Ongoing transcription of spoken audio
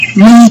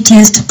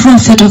mightiest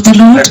prophet of the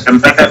Lord.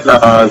 And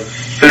then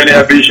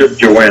Senior Bishop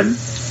Joanne.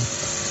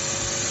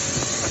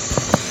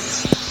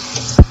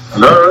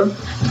 Hello?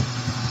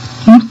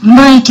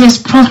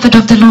 Mightiest prophet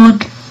of the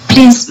Lord.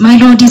 Please, my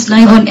Lord is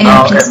live on air,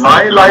 Now, please. am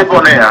I live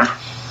on air?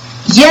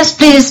 Yes,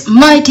 please.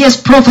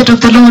 Mightiest prophet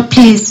of the Lord,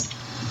 please.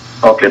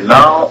 Okay,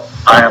 now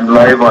I am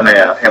live on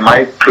air. Am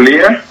I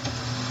clear?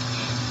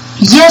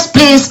 Yes,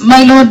 please,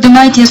 my Lord, the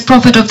mightiest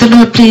prophet of the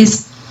Lord,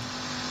 please.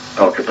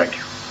 Okay, thank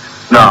you.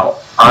 Now,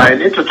 I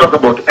need to talk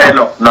about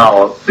Enoch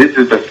now. This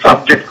is the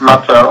subject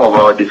matter of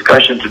our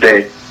discussion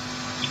today.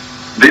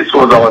 This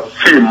was our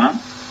theme,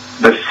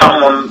 the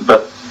sermon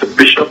that the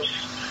bishops,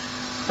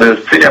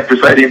 the senior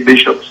presiding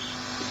bishops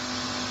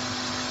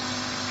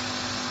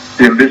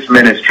in this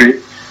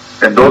ministry,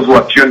 and those who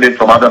are tuned in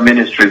from other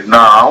ministries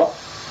now,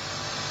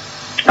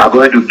 are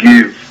going to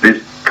give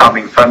this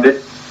coming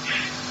Sunday.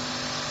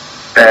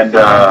 And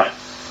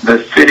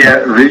the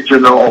senior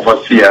regional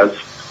overseers,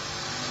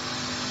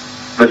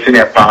 the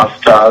senior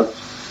pastors,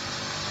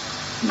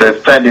 the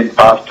standing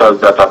pastors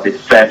that have been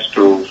sent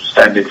to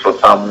stand in for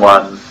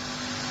someone,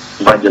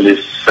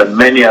 evangelists, and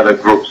many other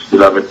groups,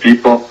 beloved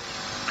people.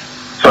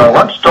 So I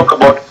want to talk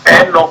about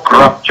Enoch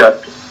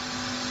raptured,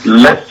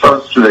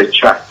 lessons to the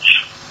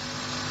church.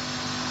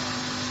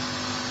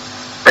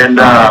 And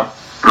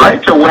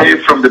right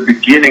away from the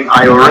beginning,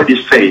 I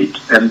already said,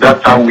 and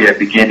that's how we are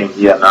beginning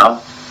here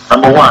now.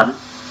 Number one,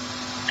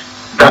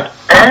 that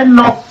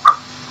Enoch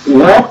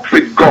walked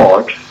with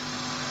God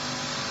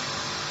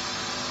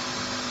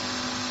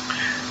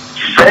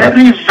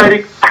very,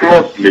 very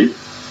closely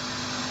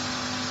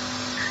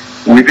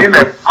within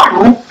a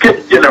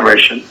crooked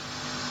generation,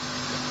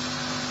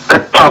 a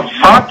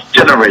perverse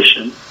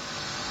generation,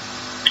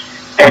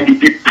 and a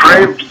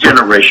depraved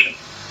generation.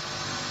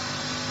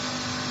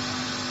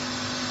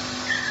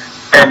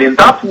 And in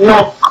that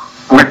walk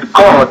with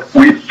God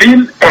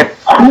within a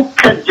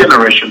crooked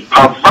generation,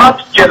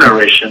 perverse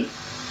generation,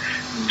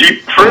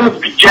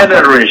 depraved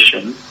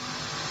generation,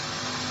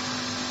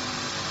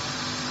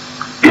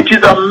 it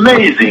is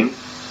amazing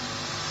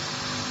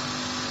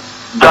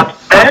that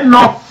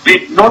Enoch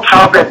did not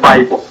have a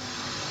Bible.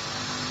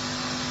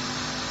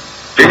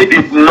 He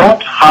did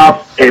not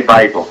have a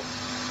Bible.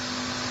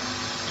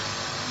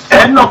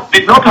 Enoch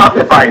did not have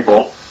a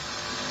Bible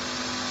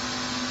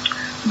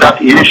that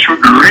he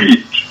should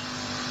read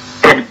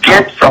and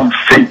get some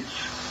faith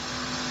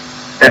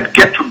and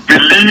get to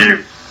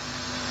believe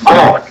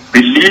God,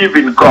 believe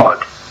in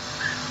God.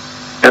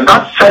 And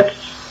that sets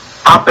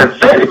up a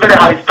very, very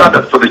high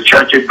standard for the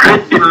church, a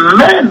great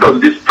demand on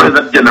this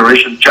present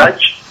generation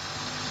church,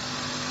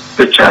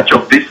 the church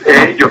of this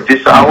age, of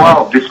this hour,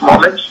 of this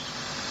moment.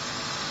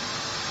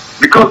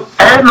 Because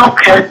Enoch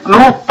had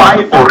no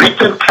Bible,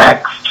 written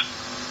text,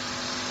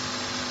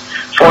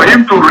 for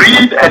him to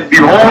read and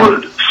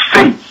behold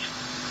faith.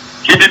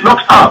 He did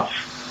not have.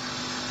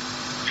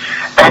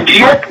 And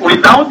yet,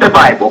 without the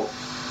Bible,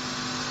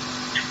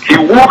 he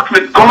walked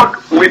with God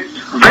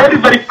very,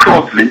 very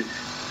closely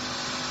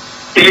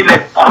in a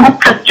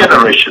crooked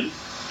generation.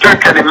 So you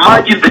can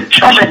imagine the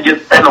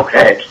challenges Enoch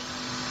had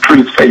to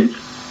his faith.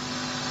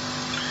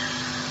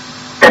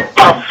 A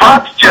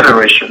perverse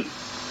generation,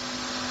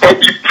 a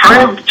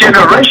depraved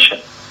generation.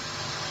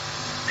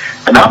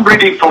 And I'm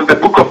reading from the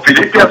book of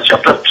Philippians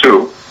chapter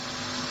 2,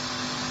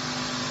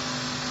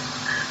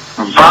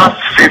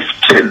 verse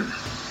 15.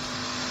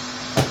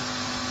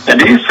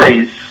 And he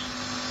says,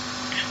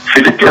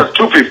 Philippians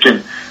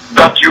 2:15,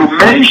 that you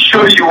may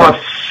show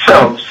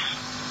yourselves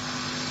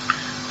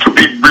to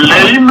be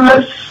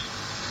blameless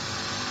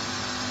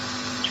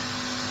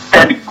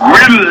and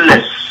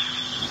guiltless,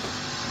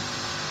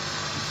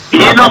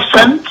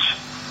 innocent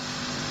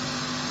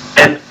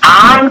and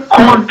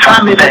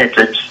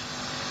uncontaminated,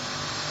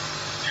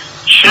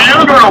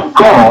 children of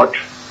God,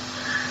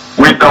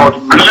 without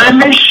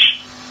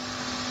blemish,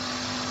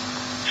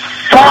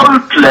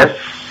 faultless,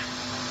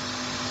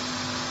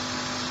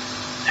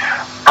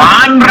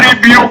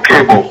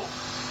 unrebukable,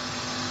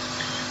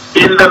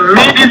 in the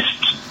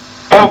midst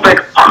of a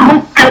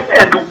crooked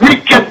and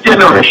wicked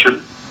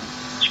generation,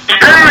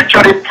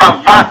 spiritually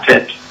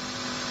perverted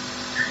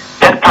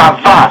and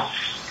perverse,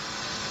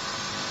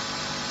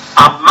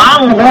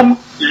 among whom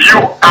you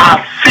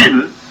are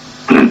seen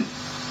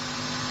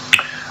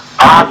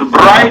as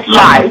bright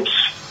lights,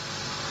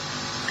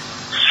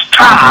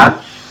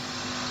 stars,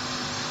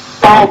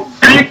 or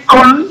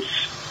beacons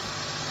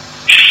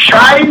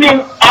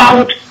shining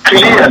out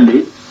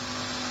clearly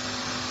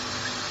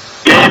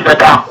in the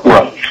dark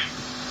world.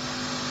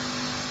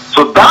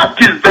 So that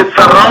is the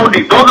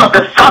surrounding, those are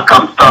the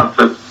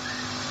circumstances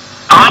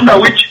under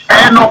which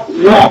Enoch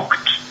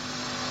walked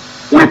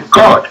with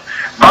God.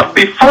 But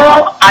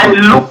before I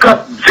look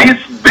at this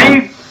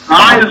big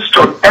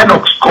milestone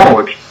Enoch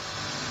scored,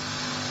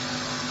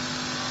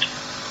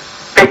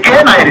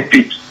 again I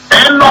repeat,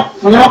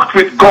 Enoch walked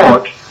with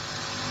God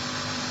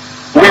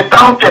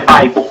without a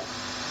Bible.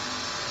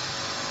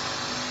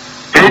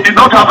 He did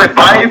not have a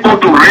Bible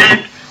to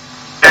read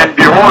and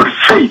behold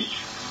faith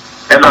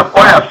and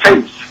acquire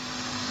faith.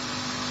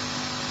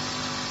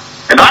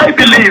 And I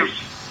believe,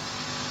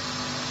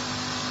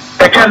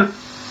 again,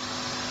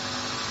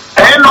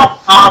 Enoch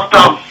must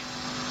have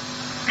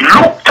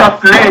looked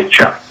at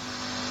nature,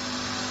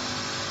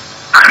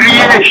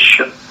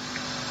 creation,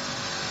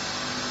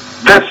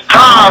 the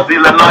stars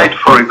in the night,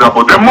 for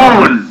example, the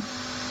moon,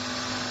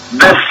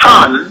 the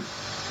sun,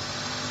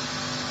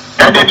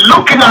 and in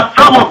looking at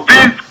some of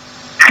these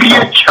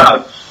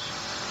creatures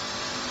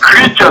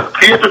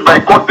created by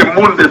God, the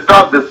moon, the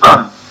stars, the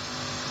sun,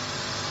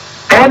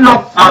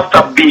 Enoch must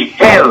have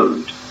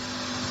beheld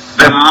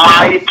the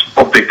might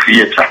of the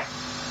Creator.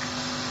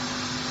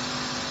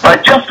 By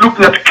just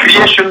looking at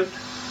creation,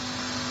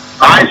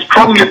 I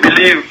strongly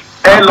believe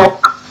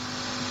Enoch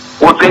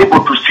was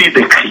able to see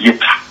the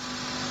Creator.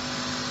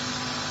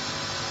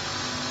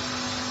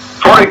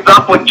 For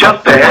example,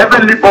 just the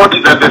heavenly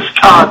bodies and the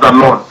stars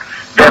alone,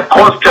 their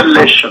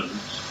constellations,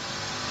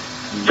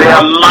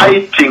 their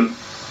lighting,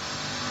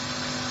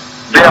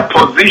 their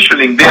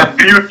positioning, their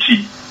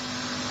beauty,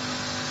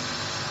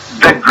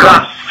 the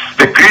grass,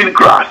 the green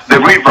grass, the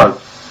rivers.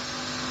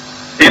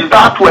 In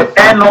that way,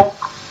 Enoch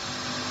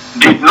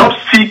did not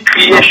see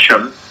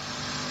creation,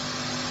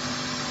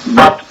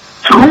 but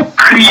through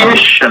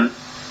creation,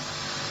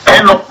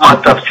 Enoch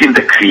must have seen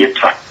the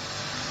Creator.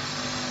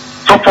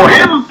 So for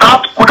him,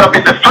 that could have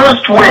been the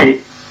first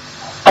way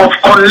of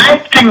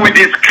connecting with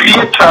his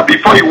Creator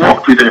before he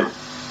walked with him.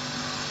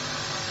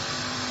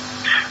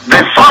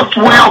 The first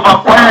way of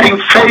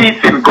acquiring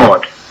faith in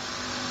God.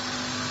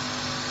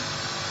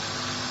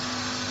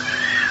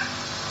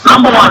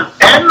 Number one,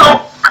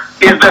 Enoch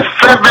is the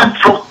seventh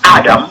from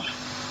Adam.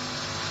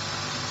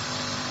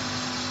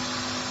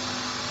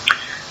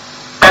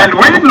 And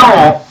we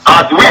know,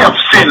 as we have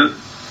seen,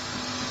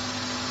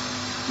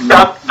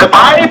 that the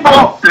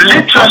Bible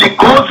literally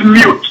goes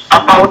mute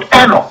about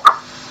Enoch.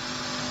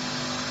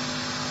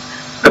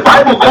 The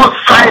Bible goes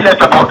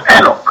silent about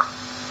Enoch.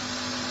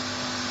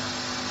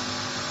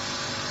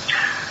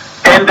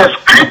 And the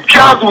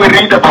scriptures we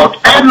read about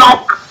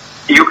Enoch,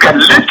 you can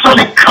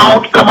literally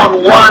count them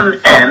on one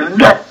hand.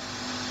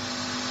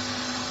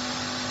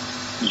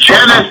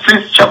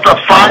 Genesis chapter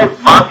 5,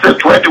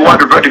 verses 21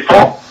 to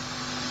 24.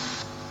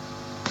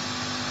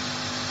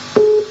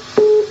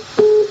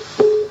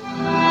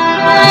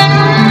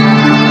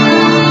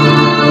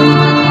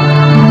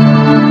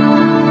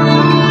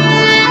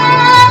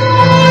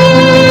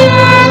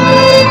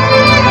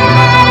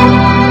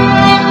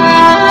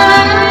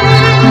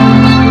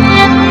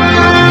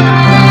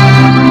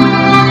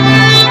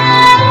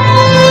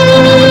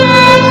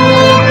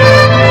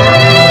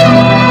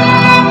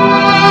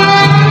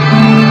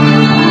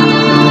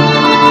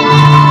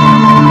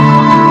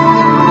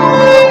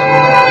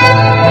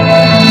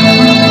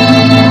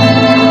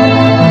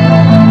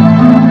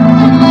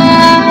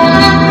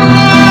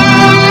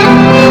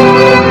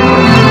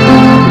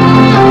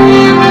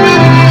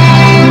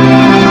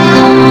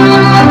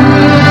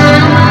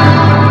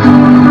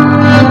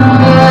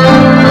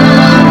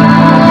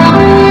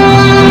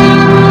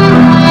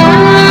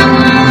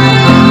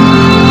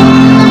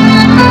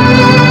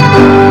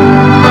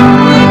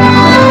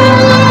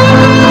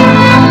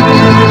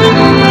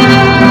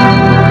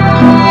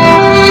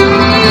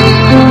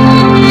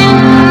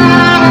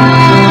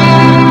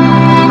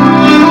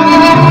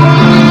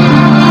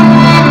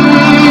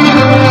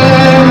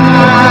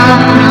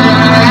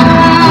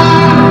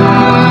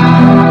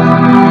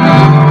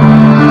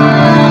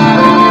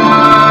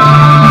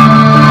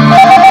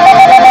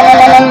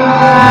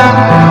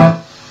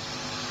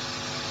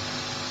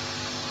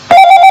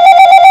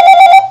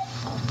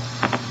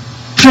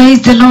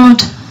 Praise the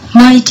Lord,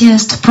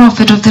 mightiest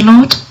prophet of the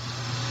Lord.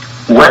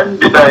 When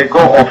did I go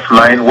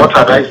offline? What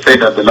had I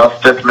said at the last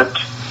statement?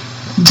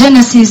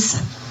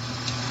 Genesis,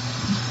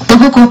 the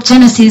book of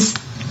Genesis,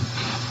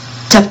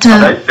 chapter...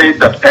 Had I said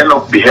that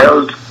Enoch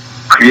beheld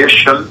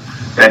creation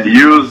and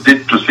used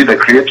it to see the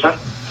Creator?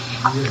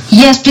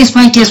 Yes, please,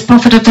 mightiest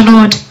prophet of the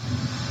Lord.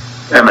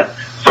 Amen.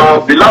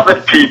 So,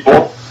 beloved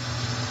people,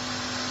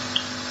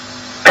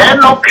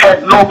 Enoch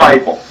had no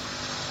Bible.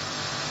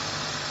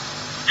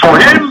 For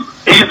him,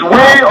 his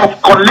way of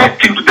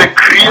connecting to the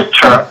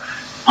Creator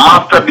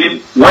must have been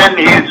when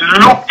he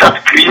looked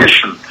at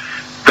creation,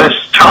 the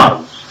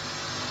stars,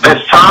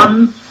 the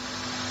sun,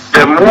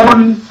 the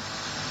moon,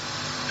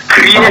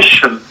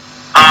 creation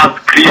as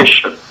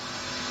creation.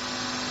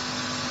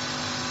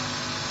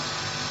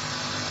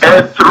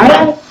 And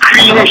through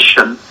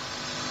creation,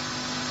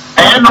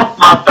 Enoch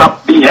must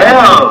have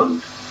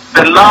beheld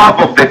the love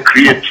of the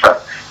Creator.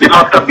 He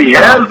must have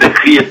beheld the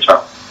Creator.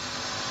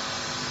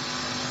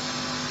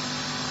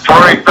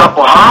 For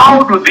example,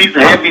 how do these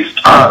heavy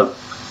stars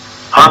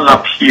hung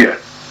up here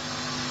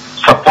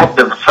support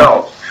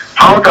themselves?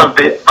 How does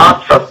the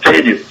earth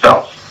sustain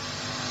itself?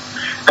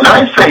 And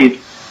I said,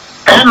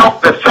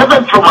 Enoch, the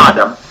seventh from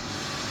Adam,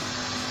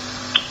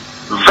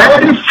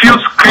 very few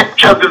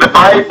scriptures in the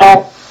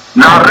Bible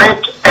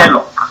narrate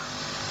Enoch.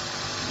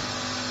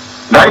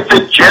 And I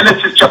said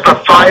Genesis chapter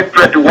 5,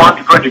 21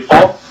 to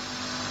 24.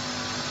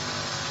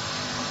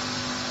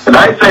 And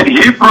I said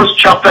Hebrews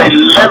chapter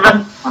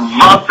 11,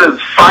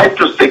 verses 5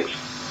 to 6.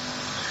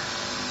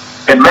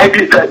 And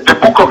maybe the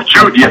book of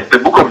Jude, yes, the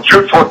book of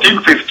Jude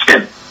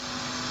 14:15.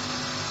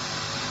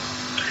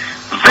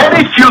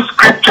 Very few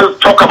scriptures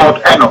talk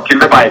about Enoch in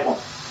the Bible.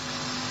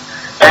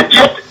 And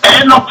yet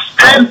Enoch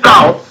stands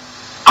out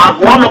as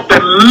one of the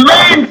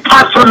main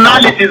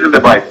personalities in the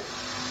Bible.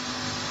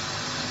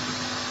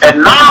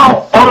 And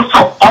now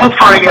also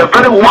offering a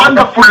very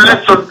wonderful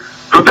lesson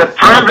to the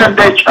present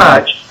day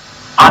church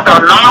at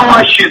an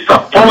hour she's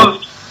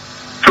supposed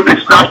to be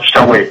snatched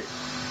away.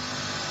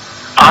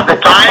 At the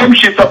time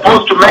she's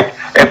supposed to make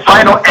a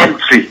final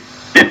entry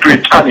into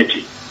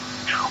eternity.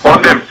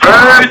 On the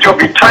verge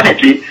of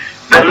eternity,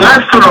 the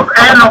lesson of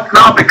Enoch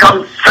now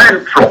becomes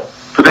central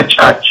to the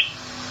church.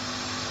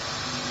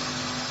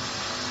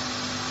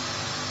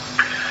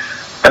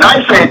 And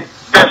I said,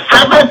 the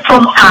seventh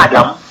from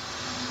Adam,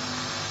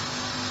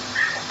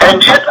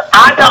 and yet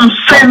Adam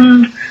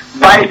sinned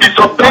by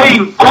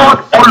disobeying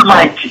God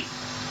Almighty.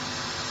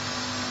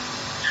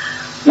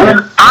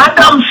 When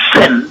Adam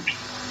sinned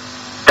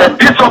and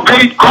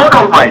disobeyed God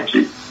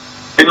Almighty,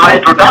 in my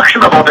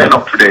introduction about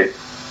Enoch today,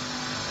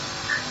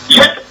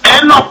 yet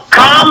Enoch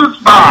comes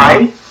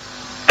by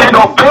and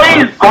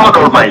obeys God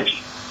Almighty.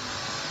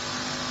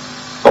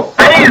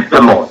 Obeys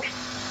the Lord.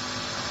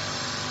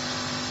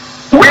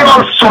 We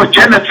also,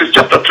 Genesis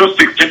chapter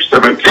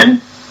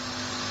 2:16-17,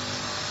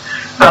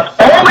 that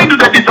owing to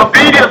the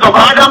disobedience of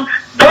Adam,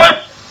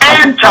 death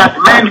entered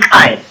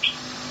mankind.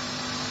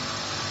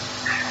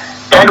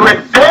 And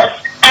when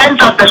death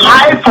entered the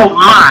life of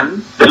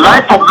man, the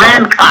life of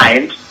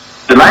mankind,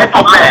 the life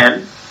of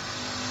man,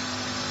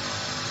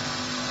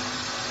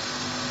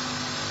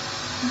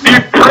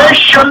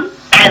 depression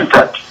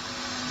entered.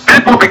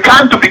 People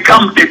began to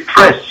become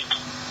depressed.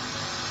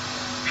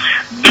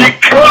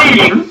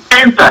 Decaying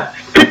entered.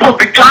 People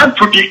began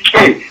to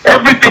decay.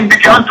 Everything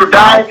began to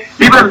die,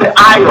 even the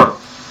iron.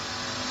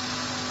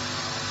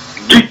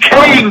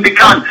 Decaying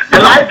began. The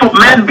life of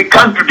man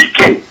began to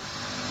decay.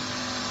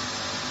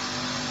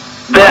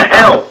 Their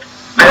health,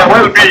 their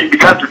well-being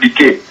began to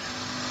decay.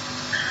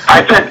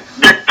 I said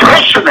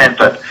depression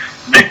entered.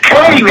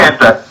 Decaying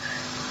entered.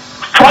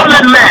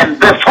 Fallen man,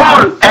 the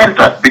fall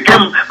entered.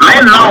 Became,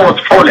 man now was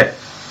fallen.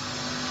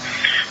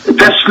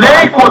 The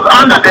snake was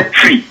under the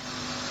tree.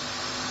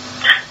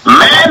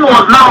 Man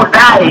was now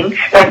dying,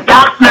 and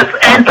darkness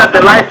entered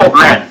the life of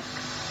man.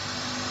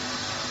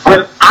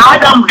 When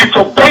Adam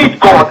disobeyed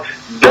God,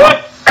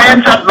 death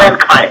entered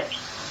mankind.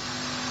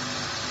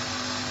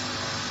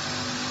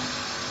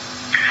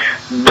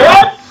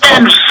 Death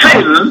and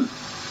sin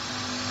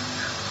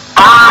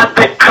are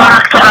the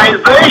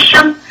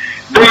characterization,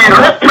 they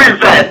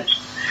represent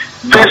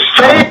the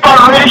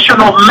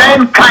separation of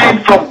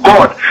mankind from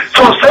God.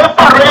 So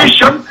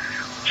separation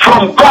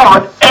from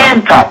God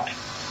entered.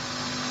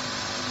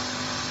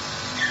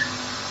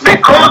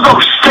 Because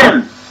of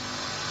sin,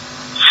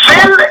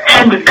 sin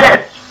and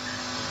death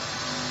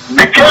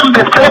became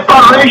the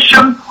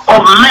separation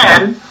of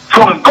man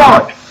from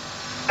God.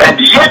 And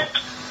yet,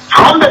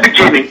 from the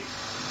beginning,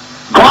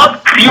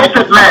 God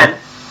created man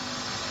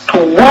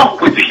to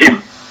walk with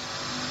him.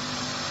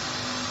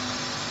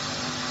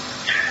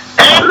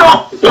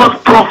 Enoch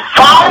was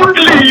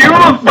profoundly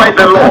used by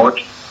the Lord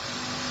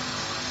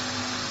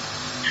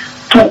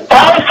to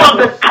offer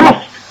the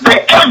proof,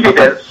 the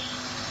evidence,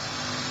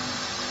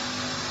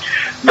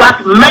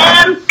 that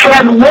man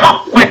can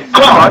walk with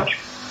God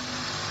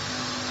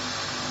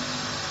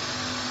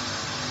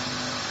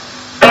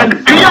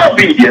and be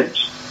obedient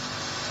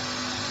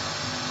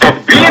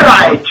and be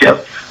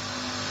righteous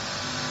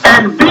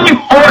and be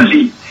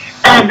holy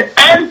and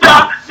enter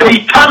the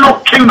eternal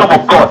kingdom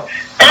of God.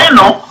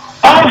 Enoch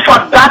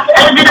offered that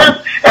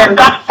evidence and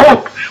that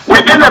hope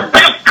within a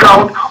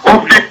background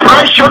of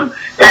depression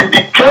and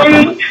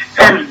decaying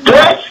and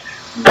death,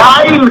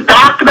 dying,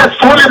 darkness,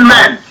 fallen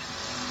man.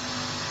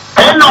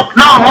 Enoch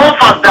now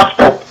offers that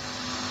hope.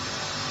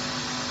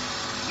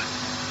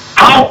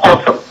 How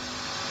awesome.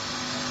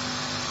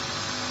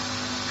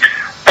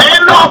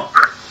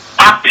 Enoch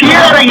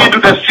appearing into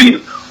the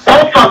scene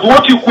offers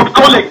what you could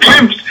call a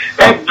glimpse,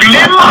 a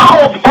glimmer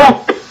of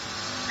hope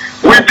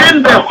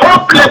within the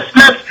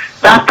hopelessness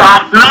that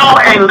had now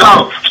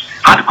engulfed,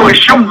 had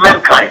consumed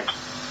mankind.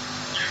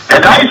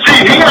 And I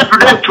see here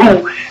today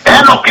too,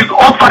 Enoch is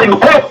offering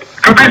hope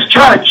to this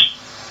church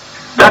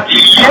that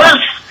yes,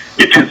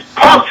 it is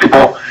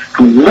possible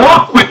to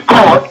walk with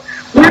God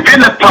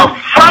within a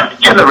perverse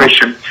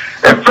generation,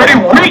 a very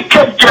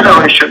wicked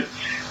generation,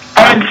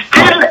 and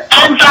still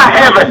enter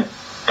heaven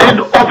and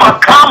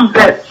overcome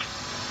death.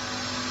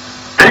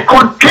 He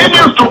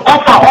continues to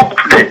offer hope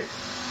today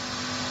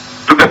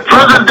to the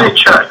present day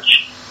church.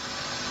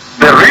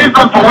 The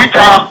reason for which I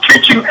am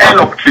teaching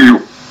Enoch to you.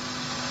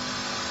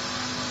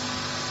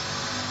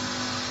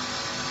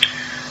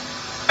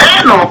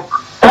 Enoch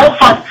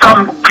offered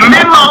some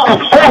glimmer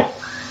of hope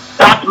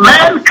that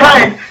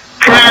mankind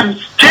can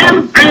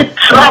still be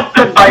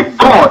trusted by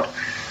God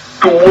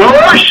to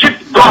worship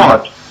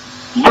God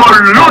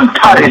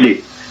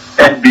voluntarily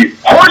and be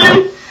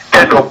holy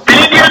and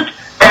obedient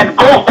and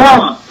go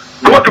home,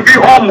 go to be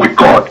home with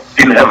God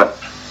in heaven.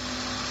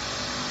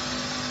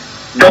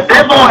 The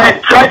devil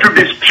had tried to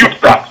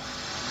dispute that.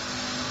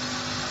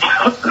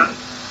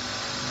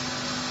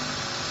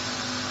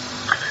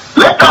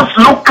 Let us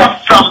look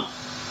at some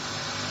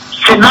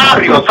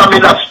scenarios, some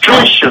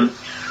illustration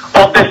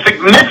of the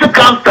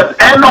significance that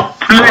Enoch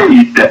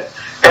played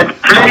and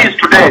plays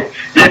today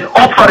in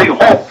offering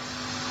hope.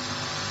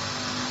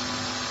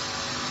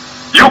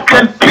 You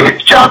can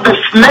picture the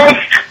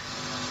snake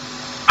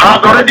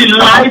has already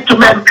lied to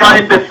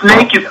mankind. The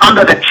snake is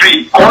under the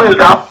tree, coiled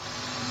up,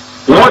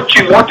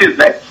 watching what is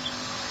next.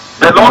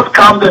 The Lord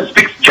comes and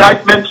speaks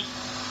judgment.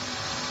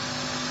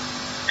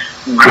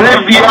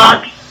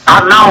 Graveyards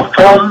are now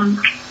formed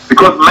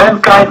because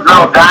mankind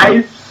now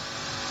dies.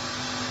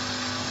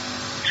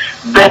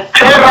 The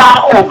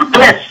terror of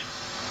death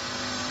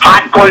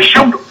had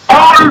consumed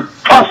all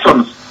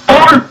persons,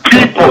 all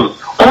peoples,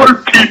 all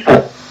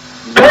people.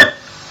 Death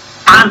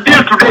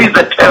until today is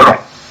a terror.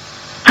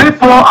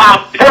 People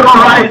are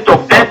terrorized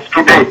of death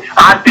today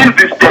until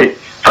this day.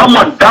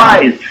 Someone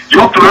dies, you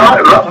have to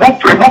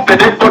remove the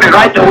dead body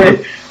right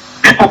away.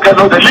 People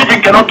cannot, the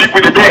living cannot live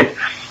with the dead.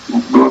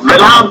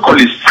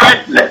 Melancholy,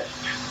 sadness,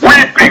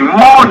 weeping,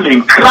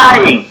 mourning,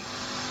 crying,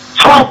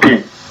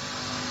 sobbing.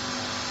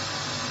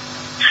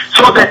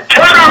 So the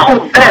terror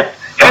of death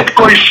had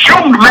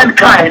consumed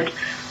mankind,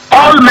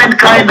 all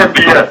mankind and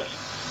the earth.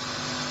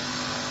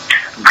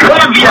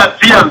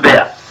 Graveyards here and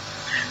there.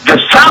 The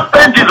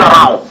serpent is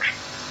around.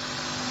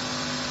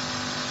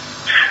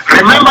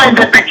 Remember, in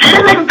the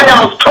beginning there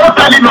was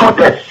totally no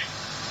death.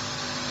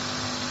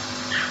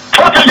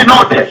 Totally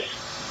no death.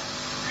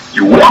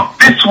 You walk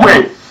this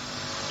way,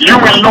 you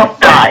will not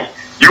die.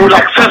 You will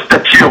access the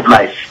tree of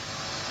life.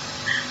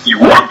 You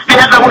walk the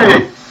other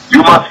way,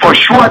 you must for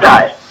sure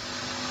die.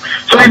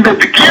 So in the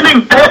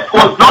beginning, death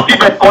was not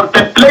even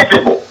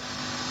contemplatable.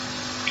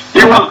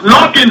 It was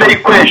not in the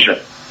equation.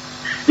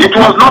 It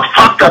was not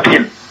factored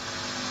in.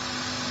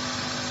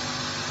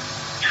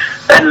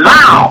 And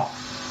now,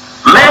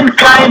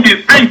 mankind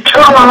is being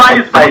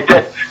terrorized by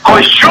death,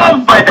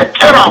 consumed by the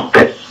terror of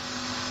death.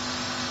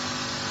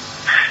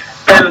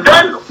 And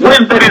then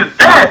when there is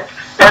death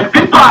and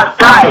people are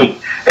dying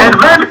and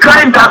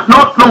mankind does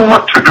not know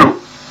what to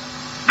do,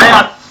 they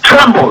are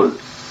trembled,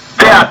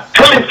 they are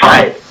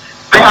terrified,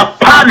 they are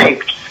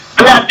panicked,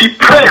 they are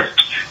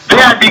depressed,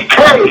 they are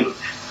decaying,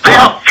 they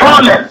are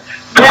fallen,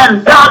 they are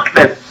in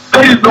darkness,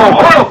 there is no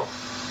hope,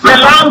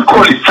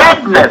 melancholy,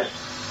 sadness,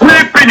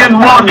 weeping and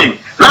mourning,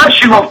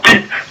 gnashing of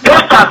teeth.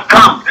 Death has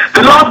come.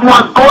 The loved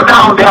ones go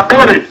down, they are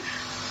buried.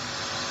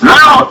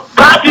 Now,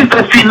 that is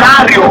the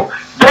scenario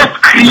death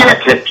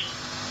created.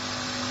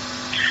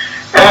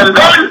 And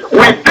then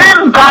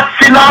within that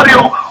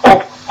scenario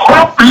of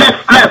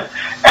hopelessness,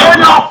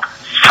 Enoch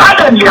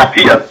suddenly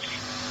appears.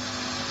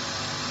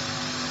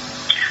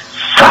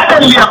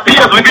 Suddenly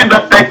appears within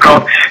that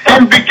background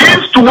and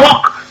begins to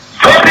walk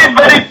very,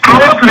 very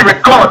closely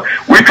with God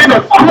within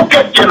a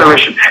crooked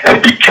generation,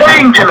 a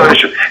decaying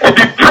generation, a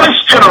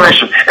depressed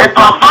generation, a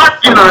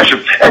perverted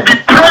generation, a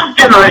depraved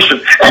generation,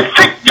 a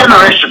sick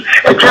generation,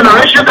 a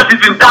generation that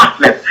is in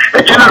darkness,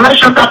 a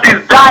generation that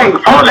is dying,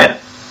 fallen.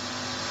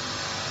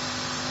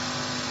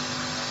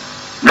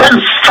 Then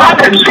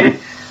suddenly,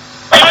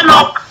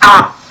 Enoch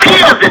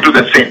appears into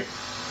the scene.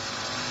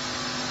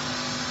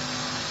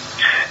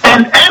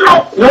 And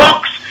Enoch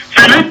walks,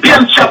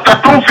 Philippians chapter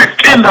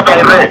 2:15 that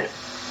I read,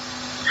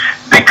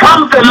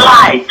 becomes the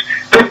light,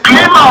 the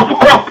glimmer of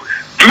hope,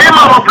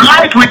 glimmer of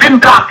light within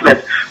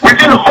darkness,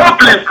 within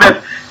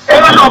hopelessness.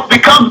 Enoch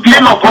becomes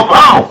glimmer of hope.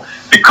 How?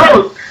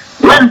 Because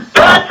when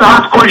death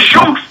has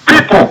consumed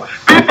people,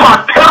 people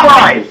are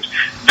terrorized,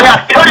 they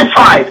are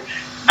terrified,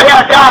 they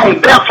are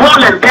dying, they are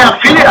fallen, they are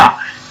fear,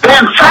 they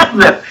are in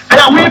sadness, they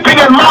are weeping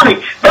and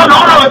mourning. Then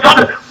all of a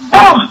sudden,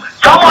 boom,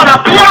 someone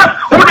appears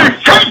who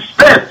defeats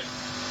death.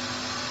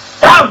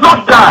 Does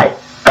not die.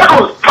 That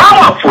was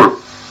powerful.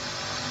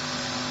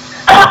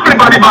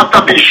 Everybody must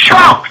have been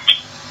shocked,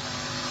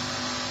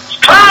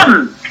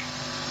 stunned.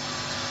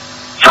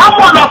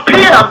 Someone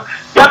appears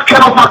that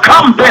can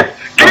overcome death,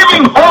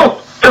 giving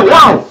hope. Say,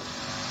 wow,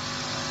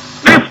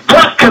 this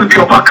death can be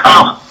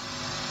overcome.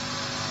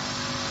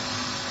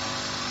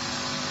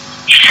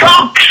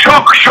 Shock,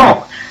 shock,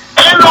 shock.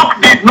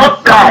 Enoch did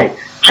not die.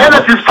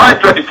 Genesis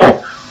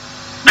 5:24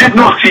 did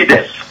not see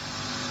death.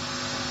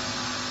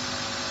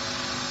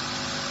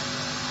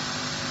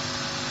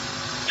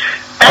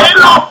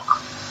 Enoch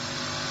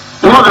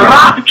was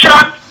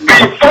raptured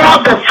before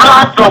the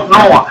flood of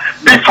Noah,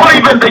 before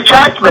even the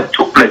judgment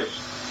took place.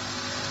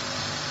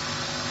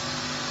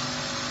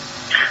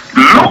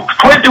 Luke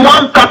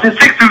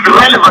 21:36 is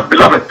relevant,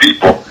 beloved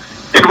people,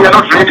 if we are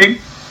not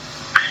reading.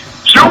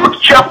 Jude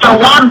chapter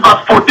 1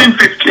 verse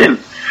 14-15.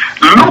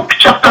 Luke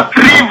chapter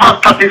 3 verse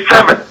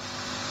 37.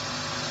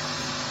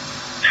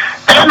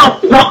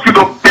 Enoch walked with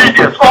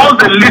obedience, all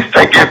the list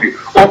I gave you,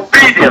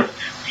 obedience,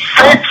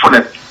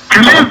 faithfulness,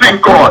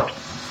 pleasing God,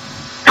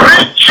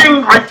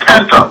 preaching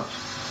repentance,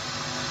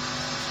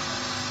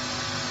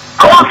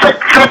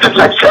 consecrated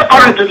life,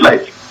 separated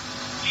life,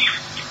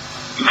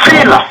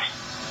 zealous,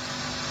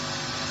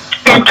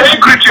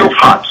 integrity of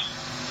heart,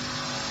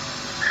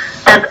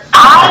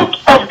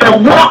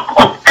 walk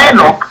of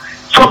Enoch,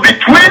 so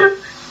between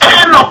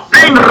Enoch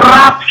being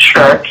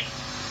raptured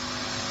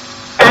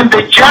and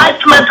the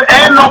judgment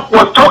Enoch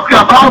was talking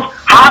about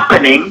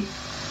happening,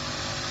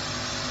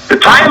 the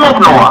time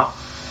of Noah,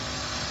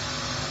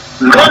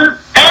 then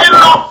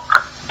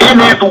Enoch in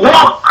his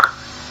walk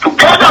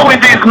together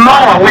with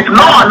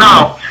Noah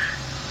now,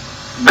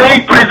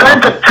 they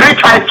presented three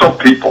types of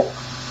people.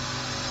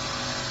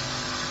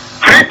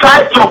 Three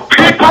types of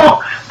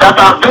people that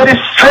are very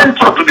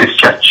central to this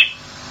church.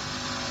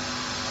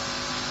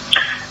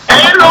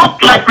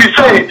 Enoch, like we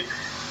said,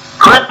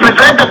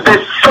 represented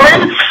the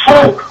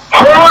faithful,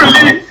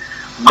 holy,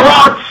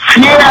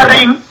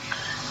 God-fearing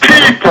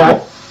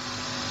people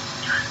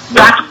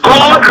that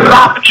God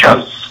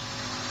raptures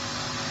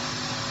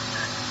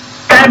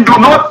and do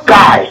not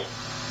die.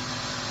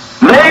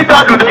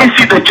 Neither do they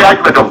see the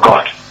judgment of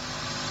God.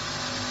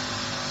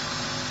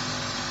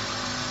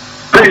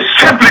 They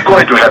simply go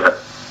into heaven.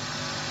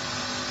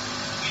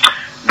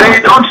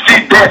 They don't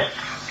see death.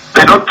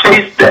 They don't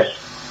taste death.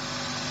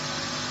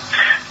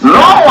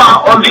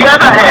 Noah, on the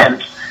other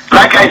hand,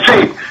 like I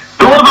said,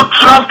 those who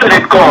trusted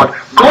in God,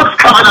 God's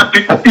covenant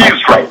people,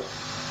 Israel.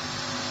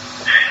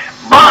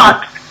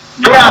 But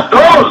there are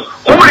those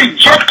who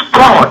reject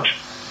God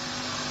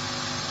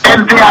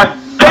and they are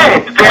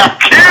dead, they are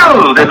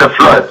killed in the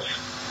floods.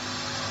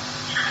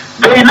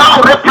 They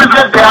now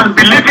represent the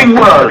unbelieving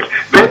world,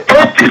 the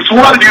atheist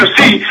world you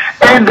see,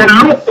 and the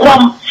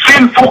lukewarm,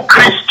 sinful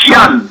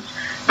Christians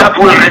that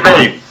will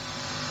remain.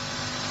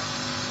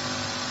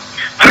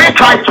 Three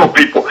types of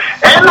people.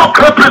 Enoch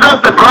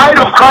represents the bride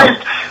of Christ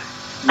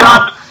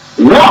that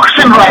walks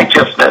in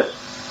righteousness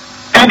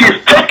and is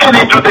taken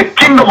into the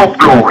kingdom of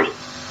glory,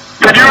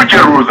 the New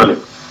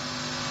Jerusalem.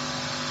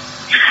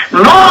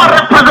 Noah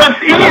represents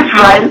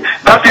Israel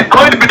that is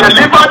going to be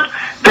delivered.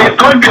 There's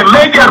going to be a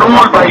major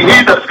role by he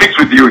that speaks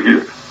with you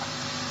here.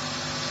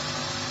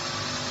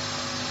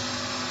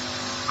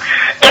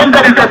 And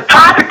there is a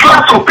third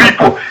class of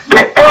people,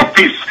 the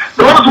atheists,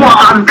 those who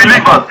are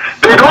unbelievers.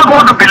 They don't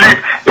want to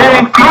believe,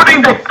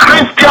 including the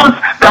Christians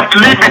that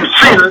live in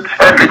sin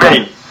and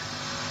remain.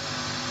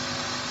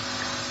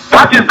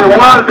 That is the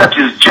world that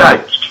is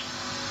judged.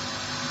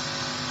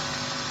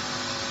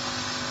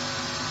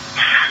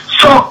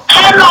 So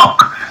Enoch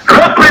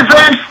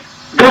represents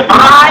the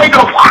bride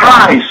of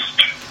Christ,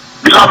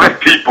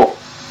 beloved people.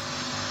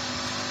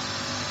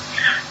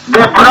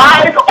 The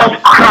bride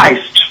of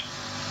Christ.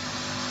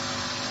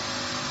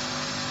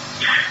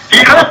 He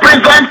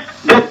represents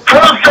the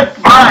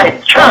perfect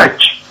bride,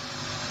 church.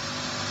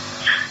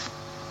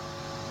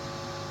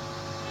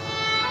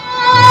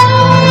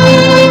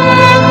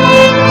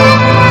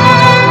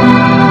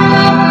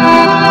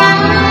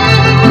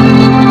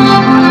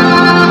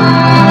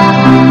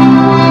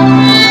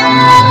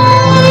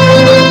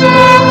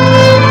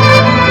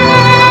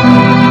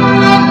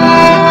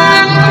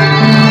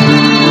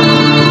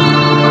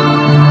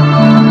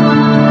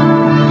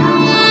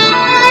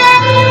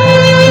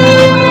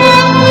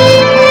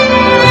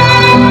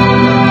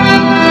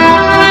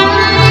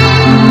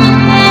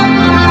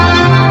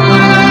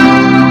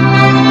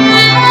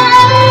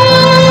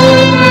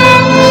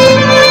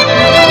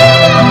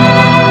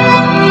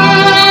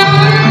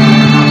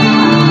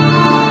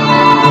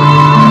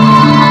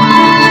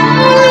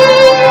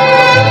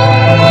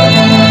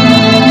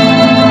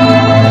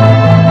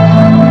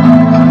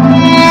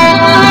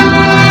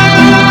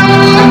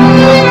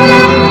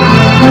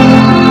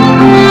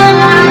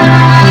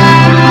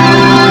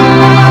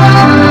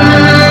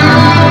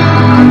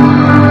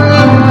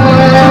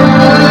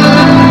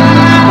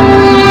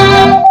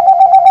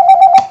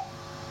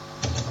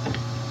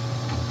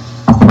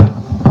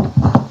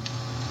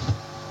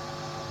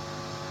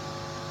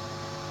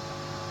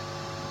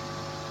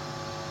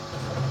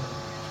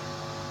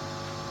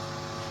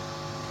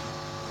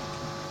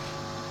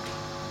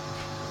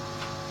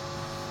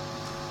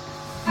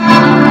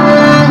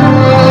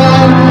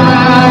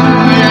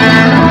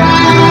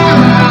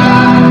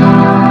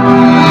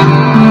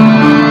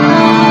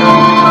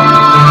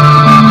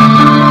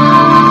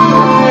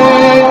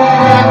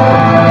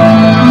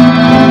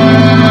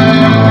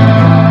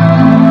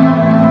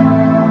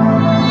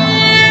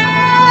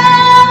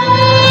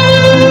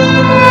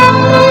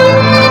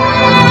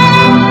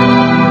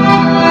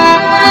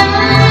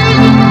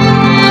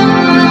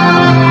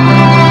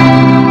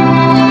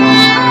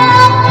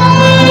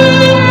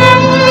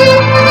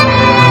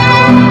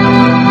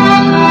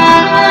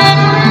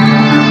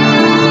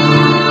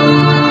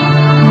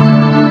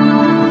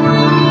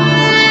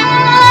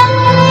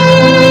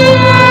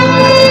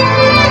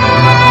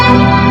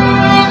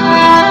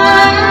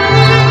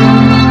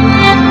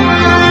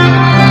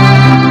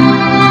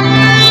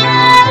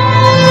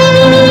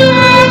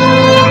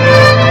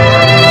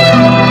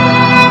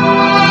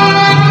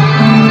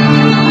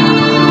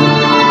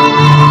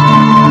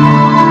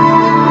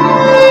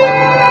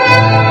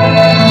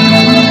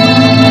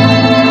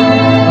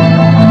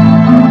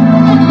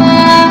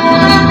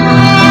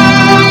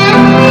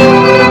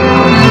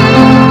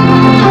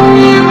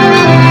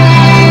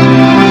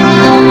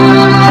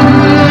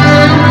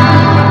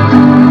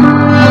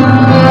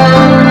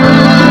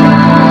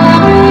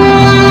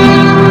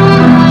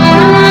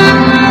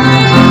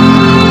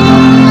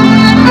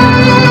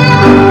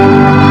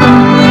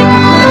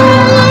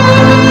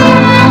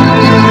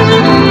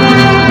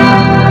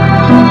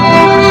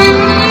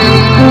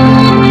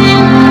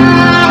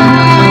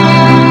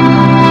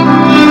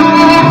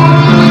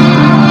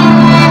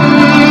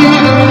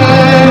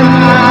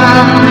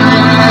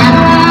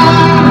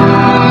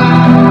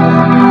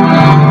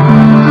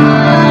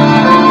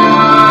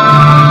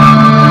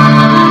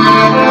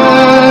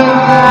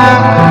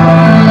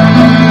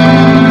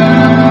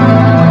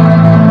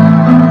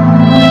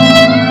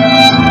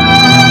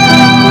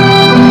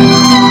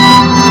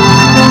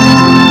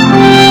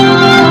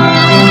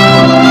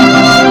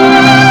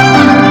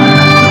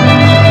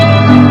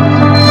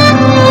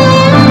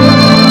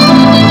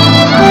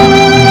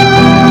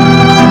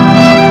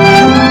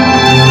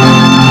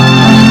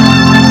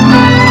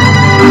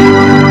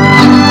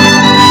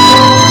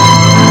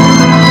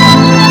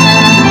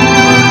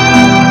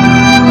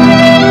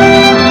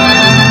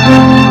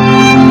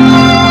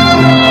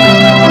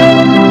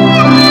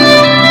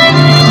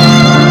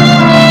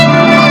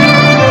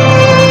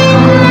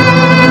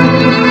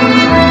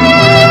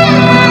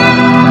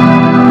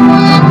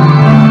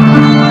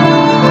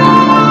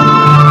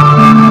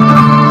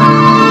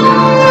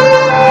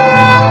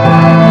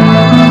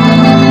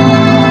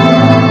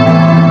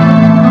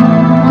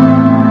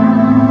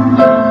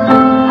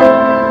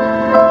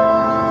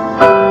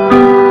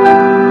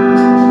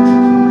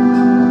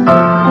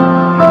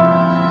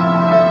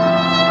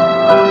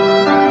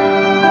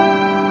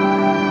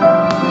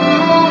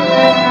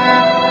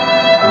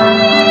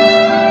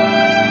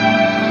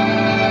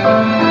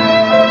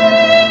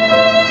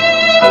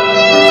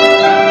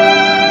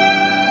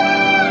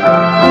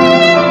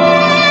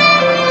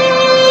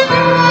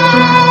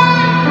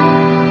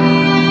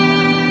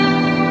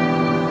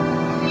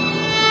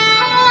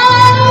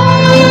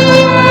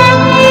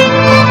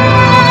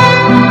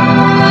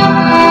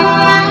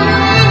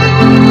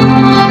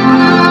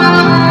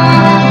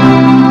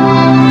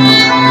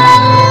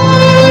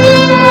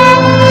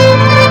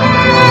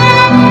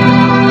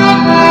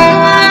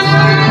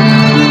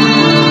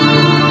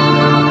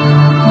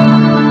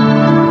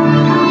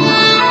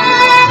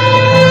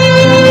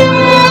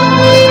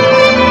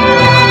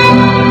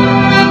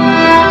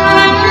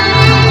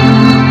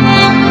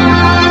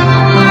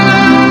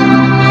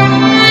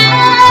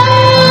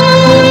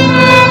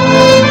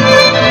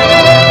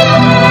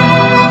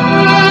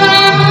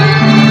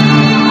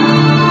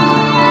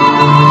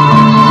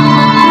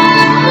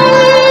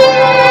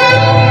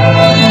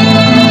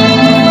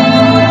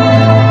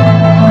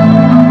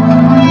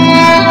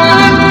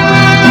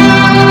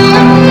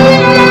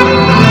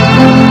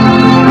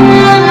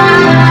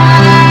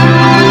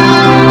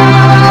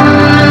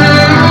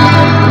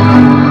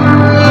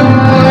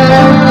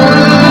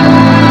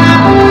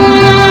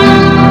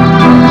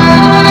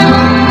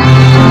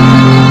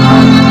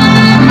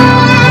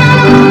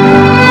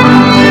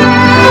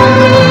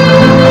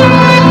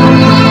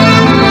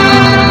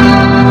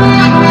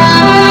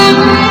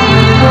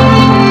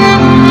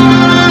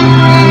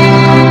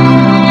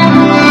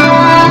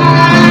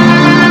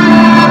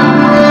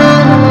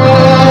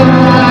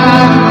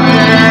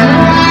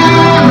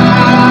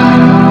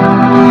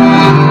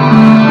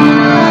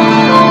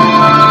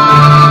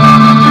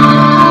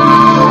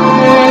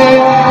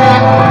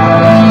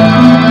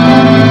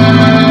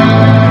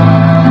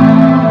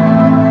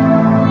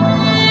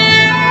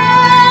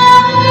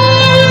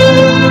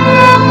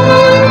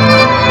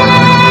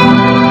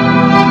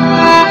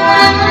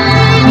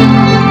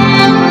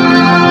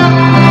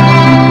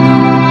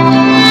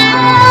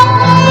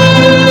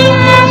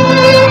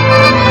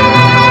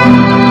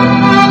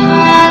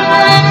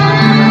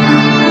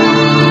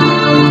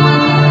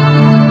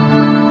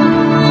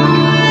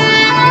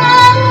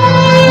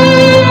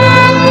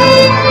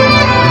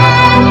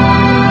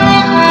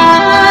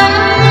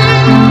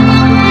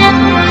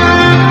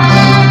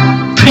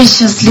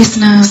 Precious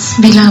listeners,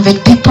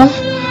 beloved people,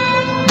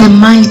 the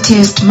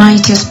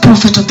mightiest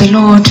prophet of the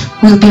Lord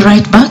will be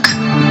right back.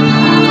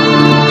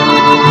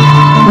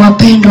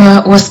 Wapendwa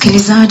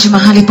wasikilizaji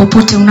mahali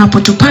popote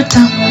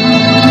unapotupata,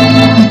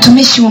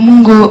 mtumishi wa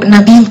Mungu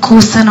nabii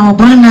mkuu sana wa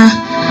Bwana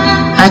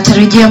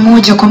atarejea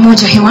moja kwa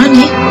moja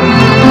hewani.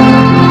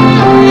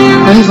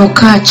 Kwa hivyo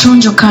kaa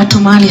chonjo, kaa tu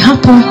mahali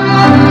hapo.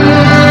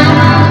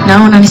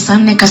 Naona ni saa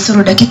 4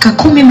 kasoro dakika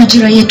 10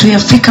 majira yetu ya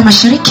Afrika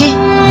Mashariki.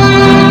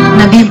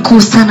 Nabii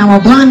mkuu sana wa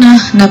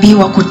Bwana, nabii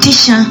wa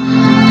kutisha,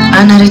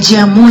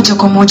 anarejea moja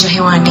kwa moja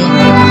hewani.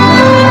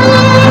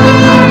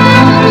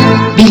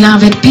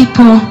 Beloved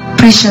people,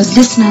 precious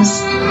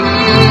listeners,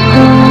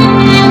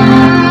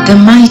 the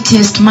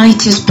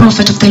mightiest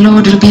prophet of the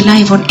Lord will be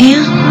live on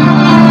air.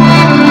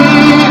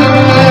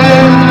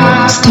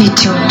 Stay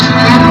tuned.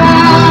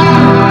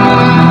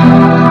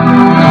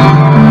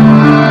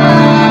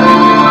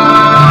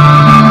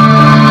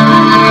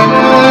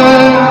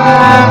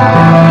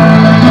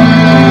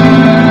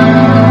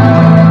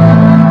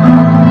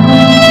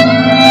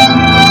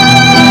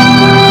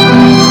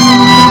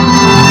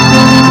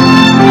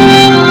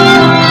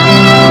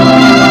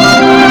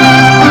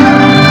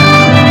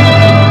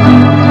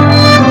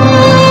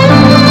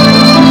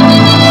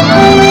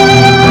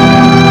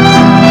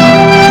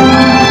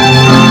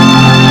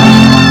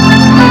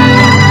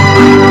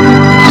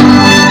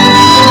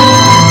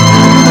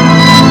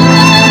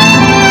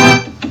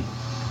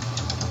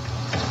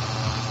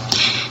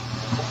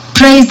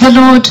 Praise the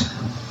Lord,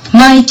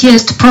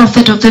 mightiest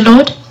prophet of the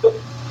Lord.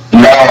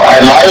 Now,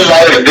 am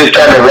I live this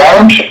time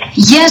around?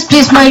 Yes,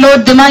 please, my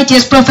Lord, the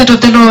mightiest prophet of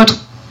the Lord.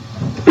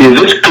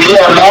 Is it clear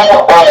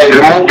now, or I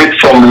remove it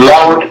from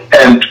loud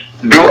and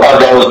do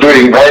as I was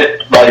doing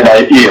right by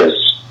my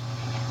ears?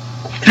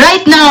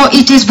 Right now,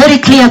 it is very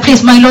clear,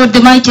 please, my Lord,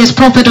 the mightiest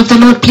prophet of the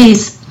Lord,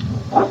 please.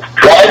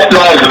 Right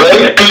now, it's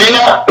very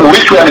clear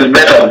which one is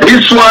better,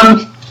 this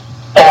one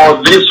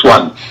or this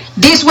one.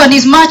 This one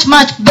is much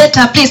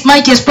better, please,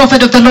 mightiest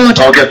prophet of the Lord.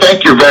 Okay,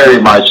 thank you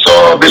very much.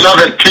 So,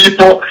 beloved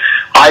people,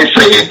 I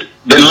said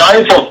the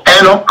life of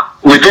Enoch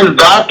within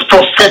that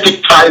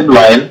prophetic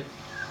timeline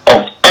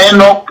of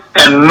Enoch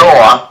and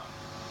Noah,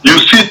 you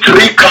see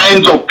 3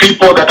 kinds of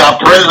people that are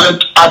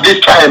present at this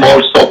time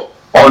also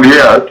on the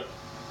earth.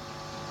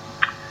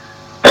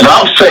 And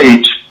I've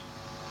said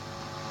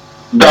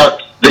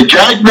that the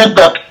judgment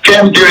that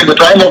came during the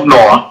time of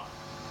Noah,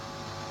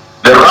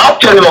 the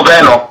rapturing of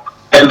Enoch,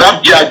 and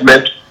that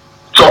judgment,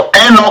 so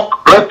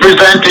Enoch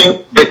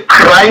representing the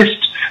Christ,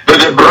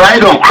 the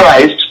bride of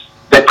Christ,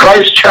 the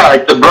Christ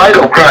church, the bride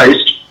of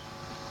Christ,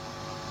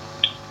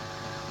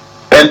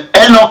 and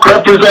Enoch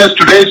represents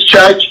today's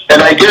church,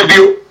 and I gave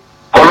you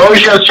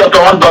Colossians chapter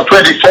 1 verse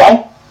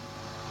 24,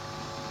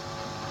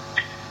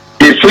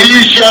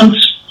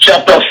 Ephesians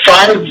chapter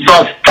 5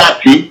 verse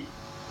 30,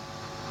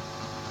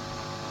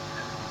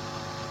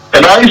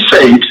 and I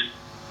said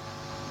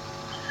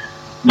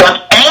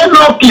that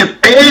Enoch is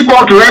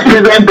able to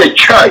represent the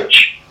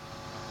church.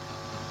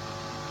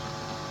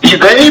 He's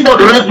able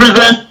to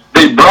represent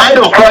the bride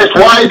of Christ.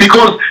 Why?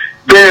 Because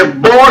the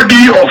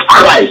body of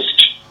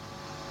Christ.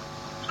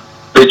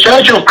 The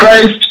church of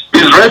Christ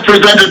is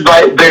represented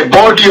by the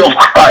body of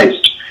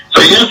Christ.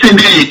 So yes,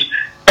 indeed,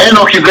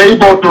 Enoch is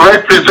able to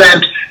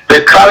represent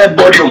the current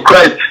body of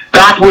Christ.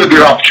 That will be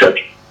raptured.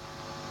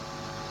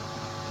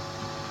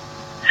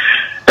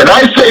 And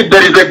I say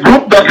there is a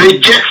group that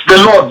rejects the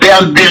Lord, the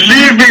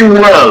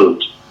unbelieving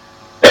world,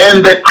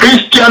 and the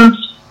Christians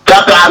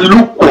that are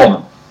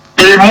lukewarm,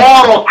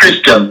 immoral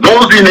Christians,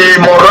 those in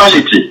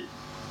immorality,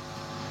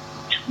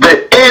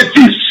 the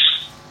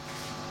atheists,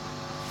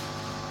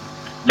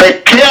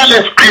 the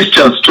careless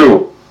Christians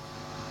too.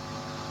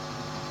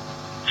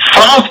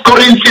 1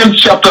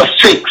 Corinthians chapter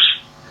 6,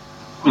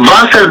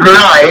 verses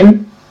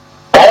 9,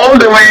 all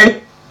the way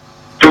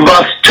to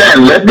verse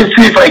 10. Let me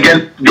see if I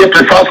can get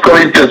to 1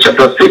 Corinthians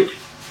chapter 6,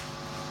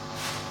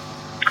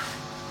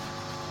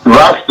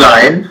 verse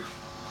 9,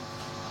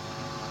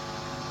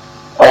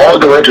 all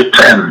the way to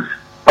 10.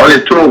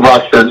 Only 2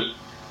 verses.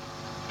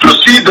 To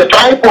see the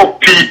type of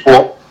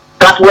people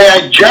that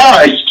were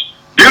judged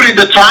during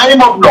the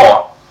time of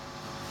Noah.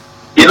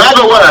 In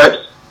other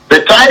words,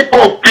 the type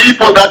of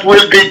people that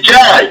will be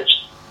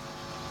judged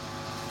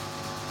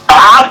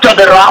after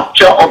the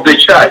rapture of the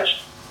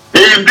church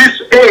in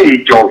this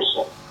age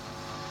also.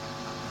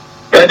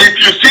 And if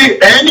you see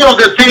any of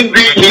the things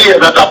in here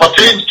that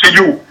appertains to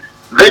you,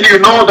 then you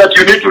know that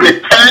you need to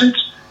repent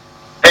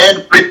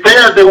and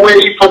prepare the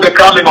way for the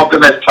coming of the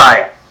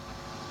Messiah.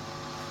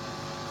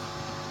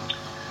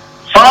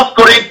 1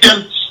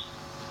 Corinthians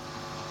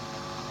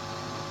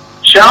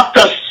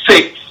chapter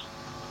 6,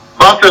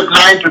 verses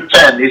 9 to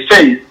 10, he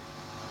says,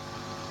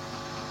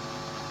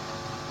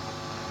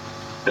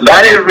 and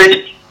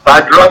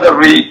I'd rather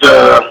read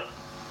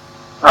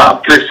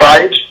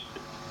Amplified.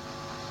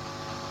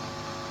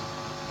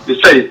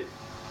 He says,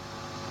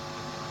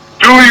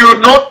 do you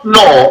not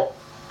know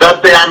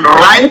that the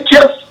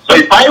unrighteous, so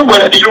if I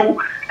were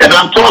you, and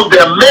I'm told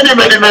there are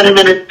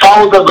many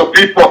thousands of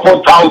people,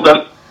 upon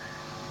thousands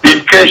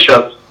in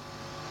Cassius,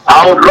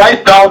 I would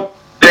write down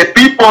the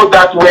people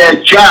that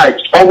were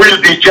judged or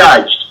will be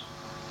judged.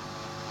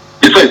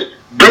 He says,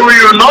 do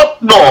you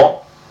not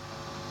know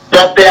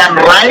that the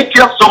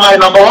unrighteous, so my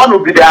number one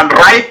would be the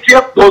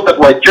unrighteous, those that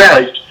were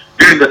judged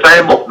during the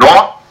time of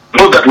Noah,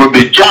 those that will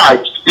be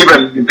judged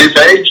even in this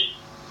age.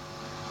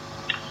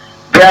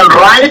 The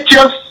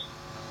unrighteous,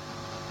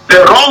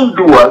 the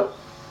wrongdoers,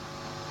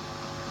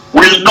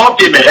 will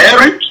not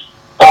inherit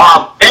or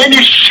have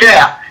any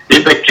share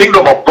in the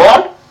kingdom of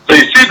God. So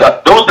you see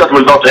that those that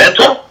will not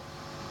enter.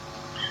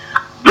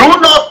 Do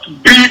not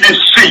be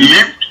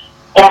deceived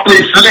or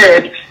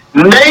misled,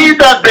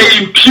 neither the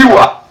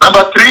impure.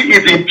 Number 3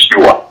 is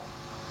impure.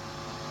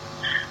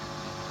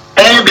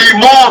 And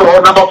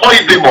immoral, number 4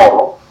 is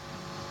immoral.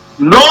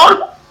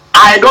 Nor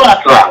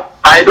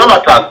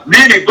idolaters,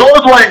 meaning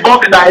those who are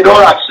involved in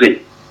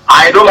idolatry,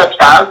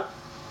 idolaters,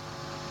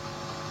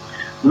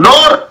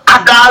 nor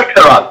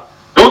adulterers,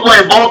 those who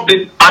are involved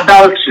in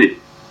adultery.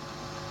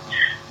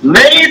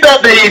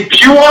 Neither the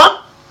impure,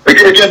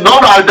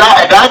 not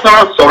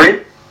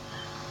adulterers,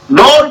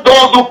 nor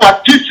those who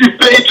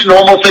participate in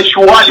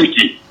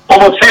homosexuality,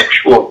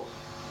 homosexuals,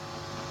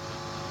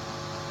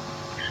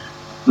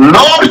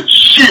 nor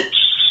cheats,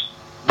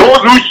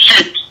 those who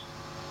cheat,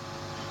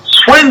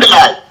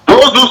 swindlers,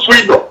 those who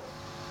swindle,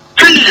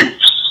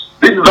 thieves,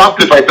 this is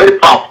amplified, very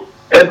powerful,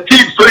 and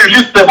thieves, so you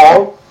list them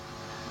all,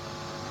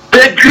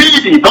 the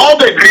greedy, not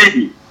the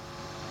greedy,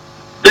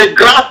 the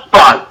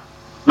graspers,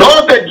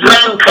 not the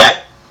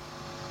drunkard,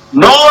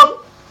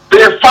 not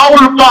the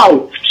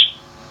foul-mouthed,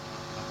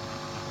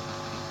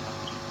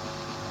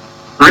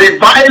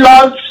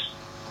 revilers,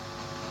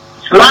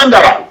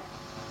 slanderers,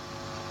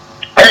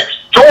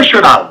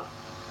 extortioners,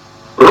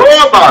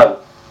 robbers.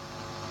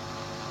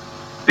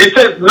 It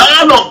says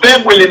none of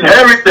them will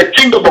inherit the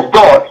kingdom of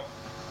God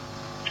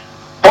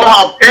or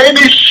have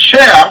any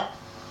share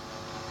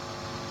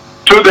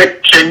to the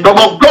kingdom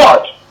of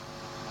God.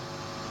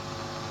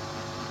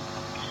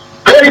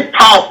 Very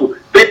powerful.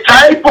 The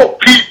type of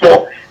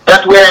people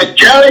that were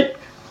judged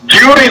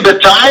during the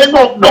time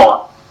of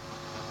Noah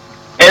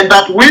and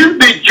that will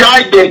be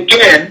judged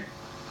again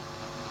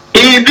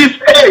in this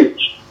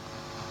age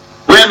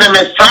when the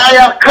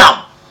Messiah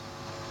comes.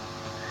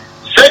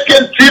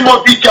 2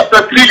 Timothy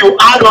chapter 3, you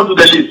add on to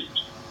the list.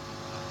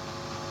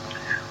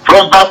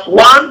 From verse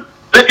 1,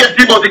 2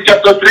 Timothy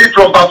chapter 3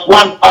 from verse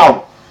 1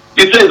 on.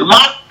 It says,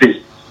 mark this.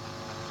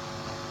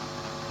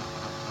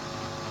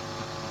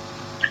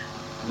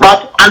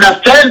 But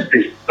understand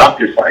this,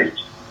 amplified,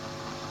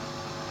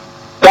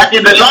 that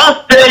in the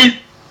last days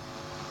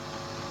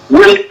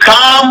will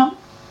come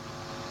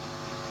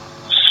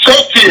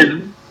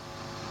certain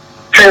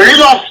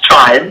perilous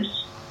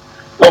times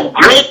of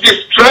great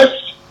distress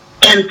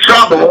and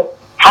trouble,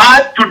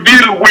 hard to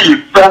deal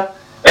with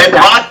and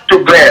hard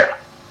to bear.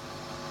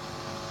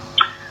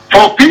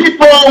 For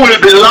people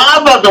will be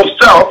lovers of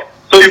self,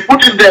 so you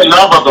put in there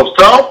lovers of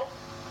self,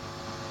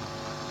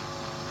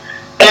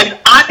 and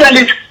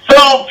utterly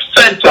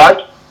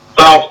self-centered,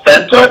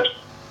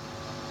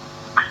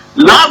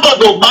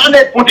 lovers of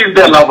money, put in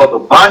there lovers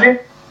of money,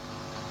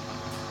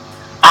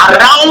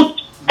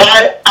 aroused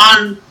by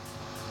an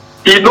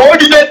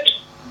inordinate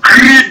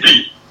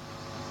greedy,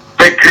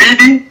 the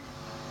greedy,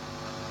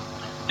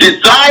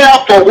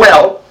 desire for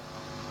wealth,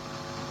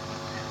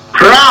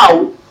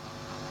 proud,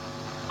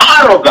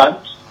 arrogant,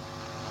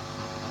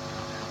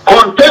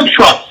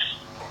 contemptuous,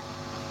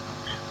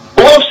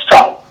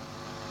 boastful.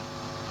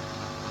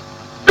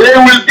 They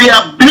will be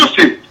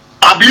abusive,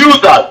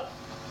 abusers,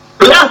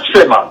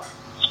 blasphemers,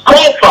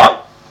 scoffers,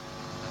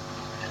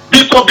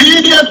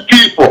 disobedient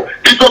people,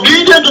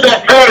 disobedient to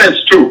their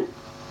parents too,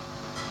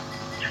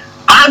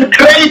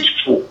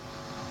 ungrateful,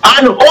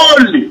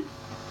 unholy,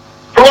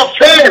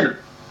 profane.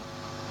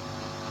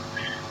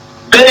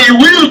 They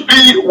will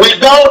be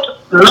without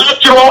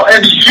natural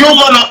and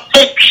human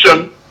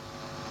affection,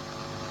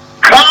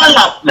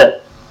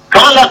 callousness,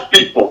 callous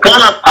people,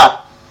 callous us,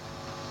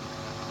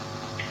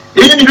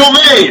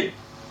 inhumane,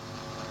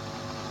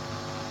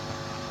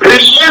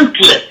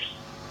 relentless,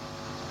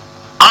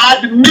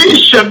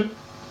 admission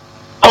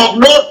of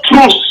no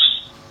truth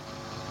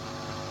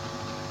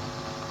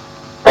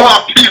or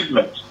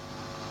appeasement,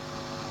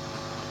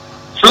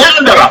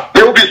 slanderer,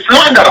 they will be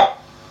slanderers,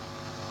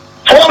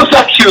 false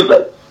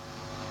accusers,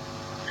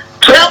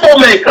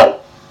 troublemakers,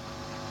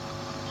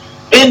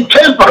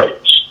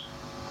 intemperate,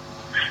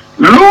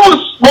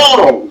 loose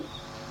morals,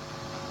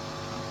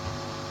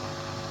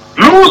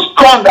 loose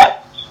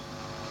conduct,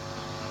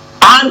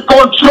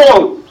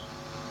 uncontrolled,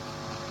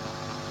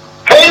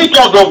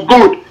 haters of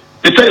good.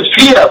 It says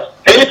fierce,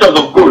 haters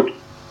of good.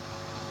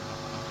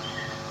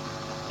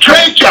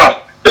 Treacherous,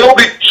 they will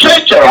be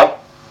treacherous,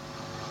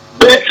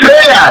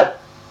 betrayers,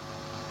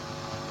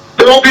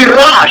 they will be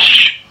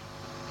rash,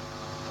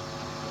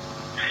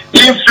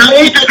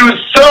 inflated with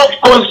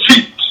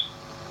self-conceit.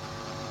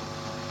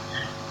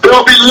 They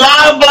will be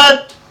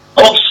lovers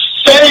of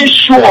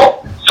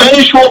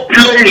sensual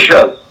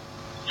pleasures,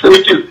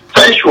 which is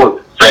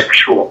sensual,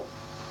 sexual,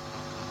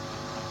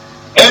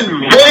 and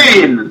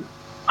vain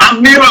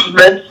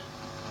amusements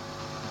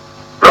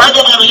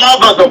rather than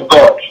lovers of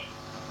God.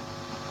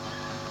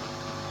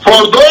 For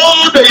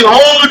though they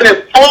hold a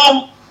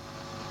form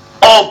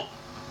of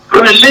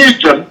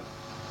religion,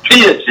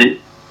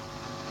 piety,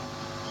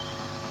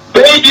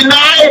 they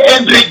deny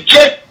and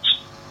reject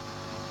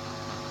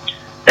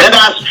and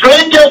are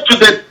strangers to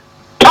the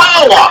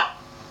power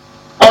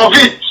of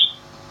it.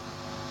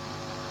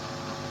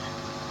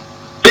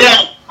 Their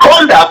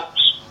conduct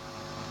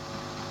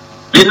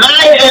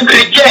deny and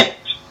reject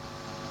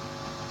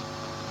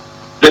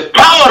the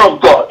power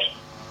of God.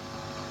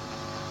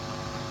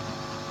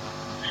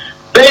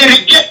 They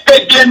reject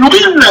the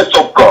genuineness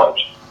of God,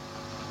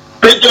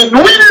 the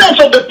genuineness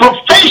of the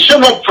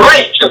profession of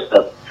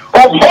righteousness,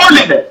 of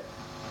holiness.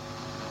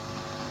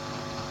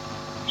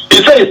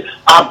 He says,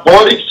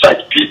 avoid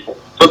such people.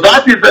 So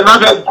that is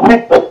another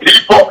group of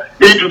people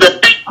into the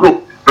big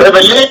group.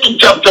 Revelation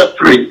chapter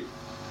 3.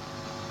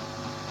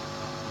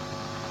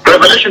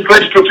 Revelation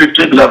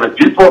 22:15, beloved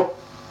people.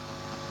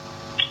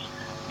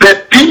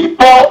 The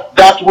people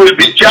that will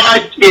be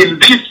judged in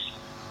this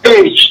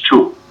age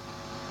too.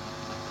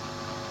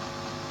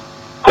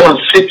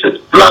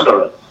 Conceited,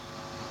 slanderers,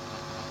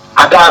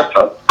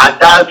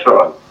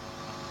 adulterers.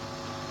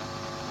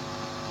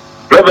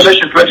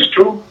 Revelation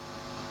 22,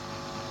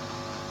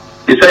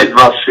 he says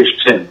verse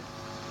 15.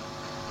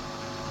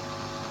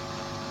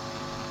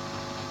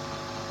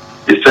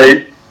 He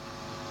says,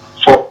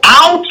 for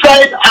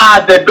outside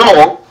are the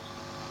dogs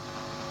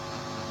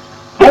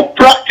who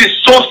practice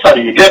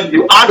sorcery. Again,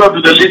 you add on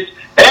to the list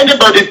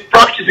anybody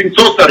practicing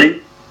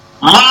sorcery,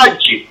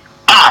 magic,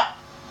 art,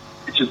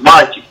 which is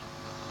magic,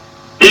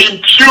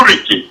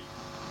 impurity,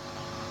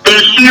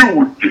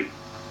 lewd,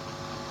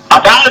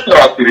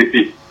 adulterers,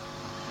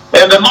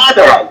 and the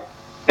murderers,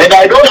 and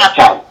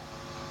idolaters,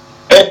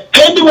 and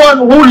anyone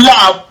who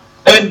loves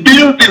and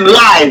deals in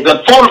lies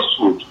and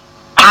falsehood,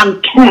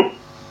 untruth,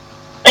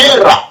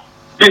 error,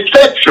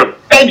 deception,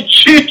 and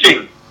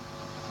cheating.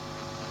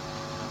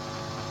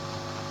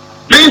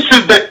 This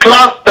is the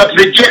class that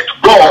rejects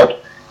God,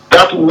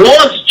 that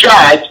was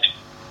judged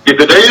in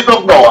the days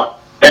of Noah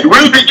and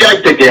will be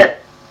judged again.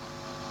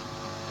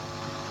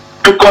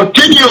 To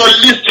continue your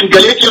list in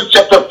Galatians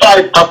chapter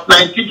 5, verse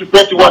 19 to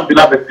 21,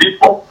 beloved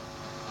people.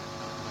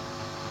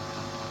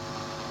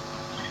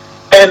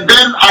 And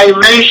then I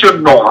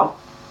mentioned Noah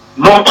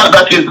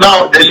that is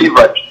now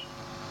delivered,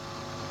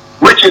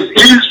 which is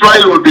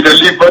Israel will be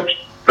delivered,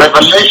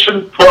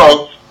 Revelation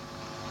 12,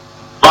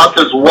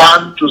 verses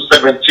 1 to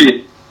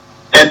 17.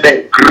 And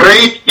the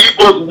great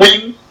eagle's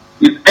wings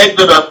is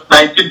Exodus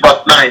 19,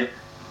 verse 9,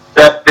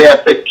 that they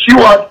are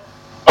secured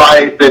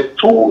by the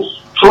two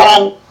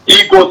strong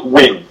eagle's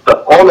wings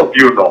that all of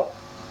you know.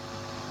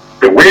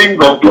 The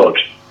wings of God.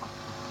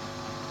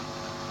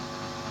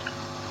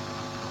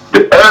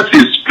 The earth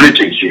is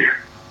splitting here.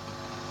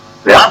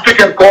 The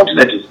African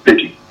continent is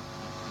splitting.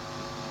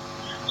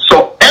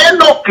 So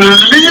Enoch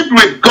lived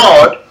with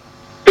God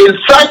in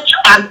such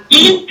an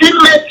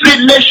intimate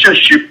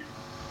relationship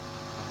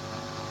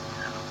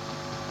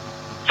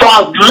for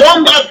as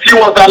long as he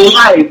was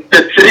alive,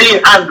 the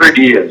 300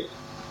 years.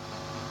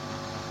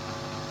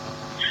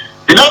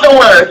 In other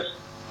words,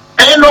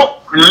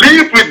 Enoch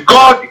lived with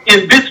God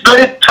in this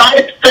very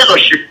tight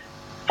fellowship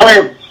for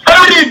a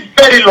very,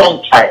 very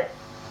long time.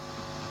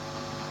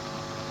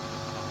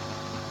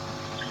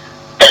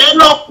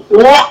 Enoch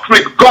walked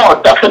with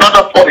God. That's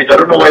another point. I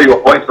don't know where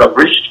your points have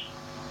reached.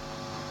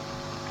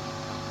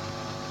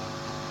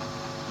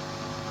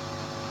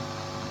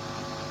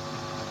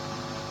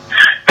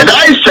 And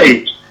I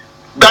say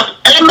that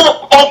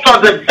Enoch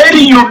offers a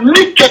very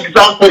unique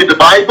example in the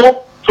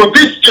Bible to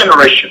this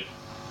generation.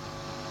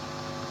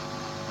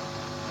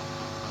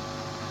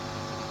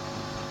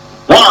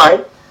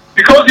 Why?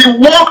 Because he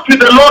walked with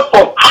the Lord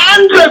for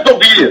hundreds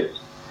of years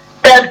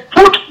and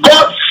put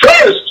God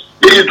first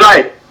in his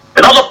life.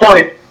 Another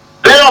point,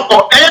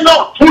 therefore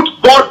Enoch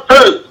put God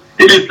first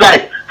in his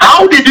life.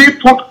 How did he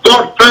put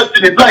God first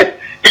in his life?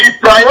 He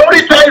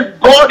prioritized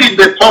God in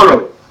the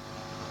following.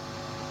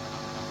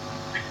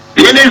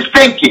 In his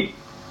thinking,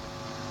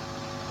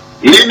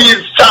 in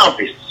his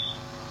service,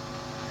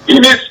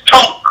 in his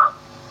talk,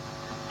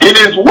 in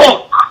his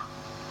walk,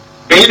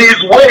 in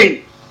his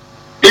ways,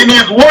 in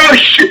his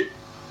worship.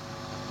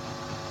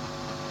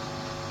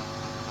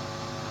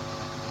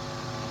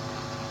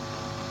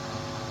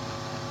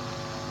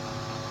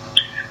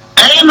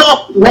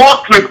 Enoch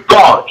walked with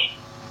God.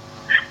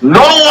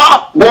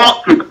 Noah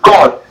walked with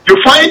God.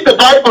 You find the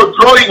Bible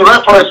drawing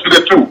reference to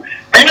the two.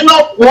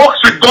 Enoch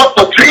walks with God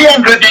for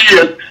 300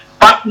 years,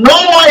 but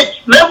Noah is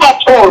never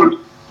told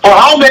for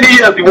how many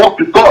years he walked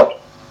with God.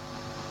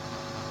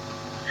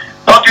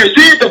 But you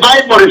see the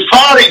Bible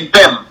referring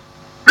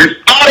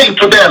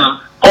to them,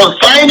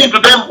 consigning to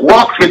them,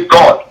 walked with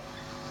God.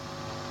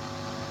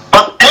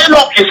 But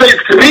Enoch, he says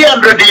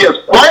 300 years,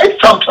 quite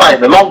some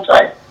time, a long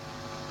time.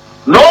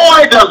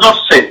 Noah does not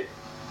say.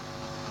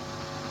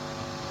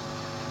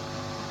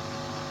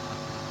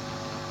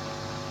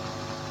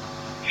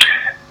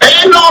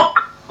 Enoch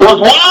was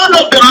one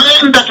of the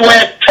men that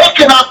were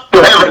taken up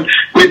to heaven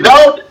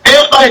without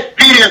ever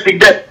experiencing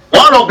death.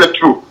 one of the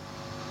two.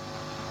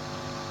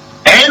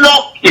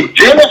 Enoch in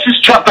Genesis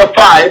chapter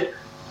 5,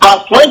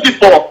 verse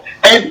 24,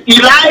 and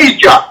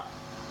Elijah,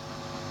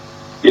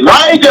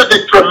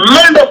 the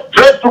tremendous,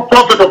 dreadful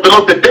prophet of the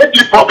Lord, the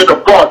deadly prophet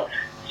of God,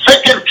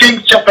 2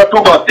 Kings chapter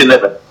 2, verse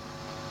 11.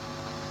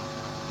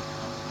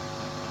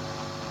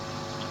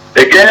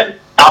 Again,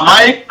 am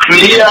I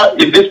clear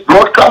in this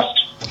broadcast?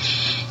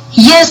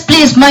 Yes,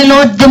 please, my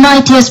Lord, the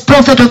mightiest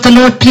prophet of the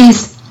Lord,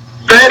 please.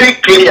 Very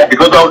clear,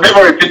 because I'll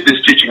never repeat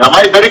this teaching. Am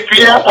I very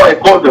clear, or I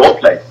call the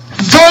hotline?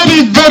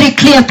 Very, very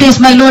clear, please,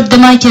 my Lord, the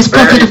mightiest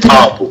prophet Very of the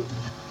Lord. powerful.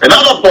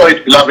 Another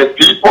point, beloved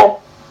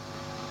people.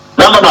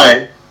 Number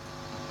 9.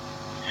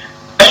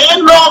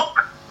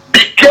 Enoch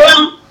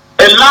became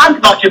a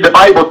landmark in the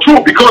Bible too,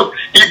 because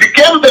he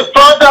became the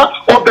father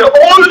of the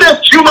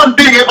oldest human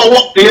being ever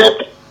walked the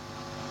earth,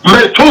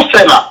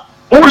 Methuselah,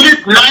 who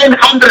lived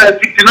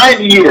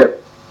 969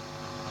 years.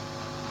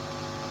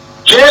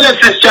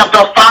 Genesis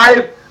chapter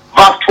 5,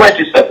 verse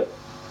 27.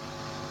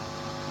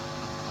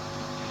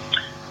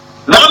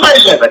 Number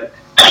 11.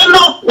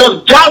 Enoch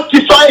was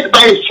justified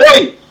by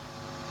faith,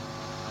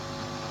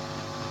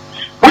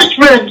 which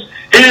means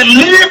he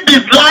lived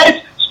his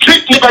life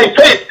strictly by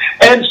faith,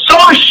 and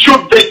so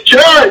should the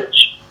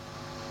church.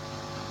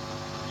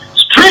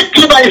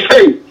 Strictly by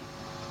faith.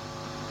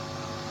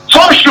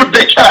 So should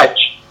the church.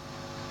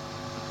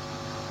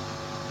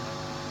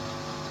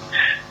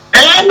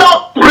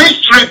 Enoch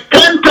preached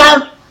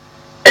repentance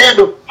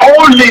and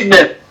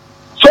holiness.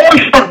 So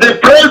should the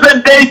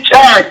present day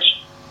church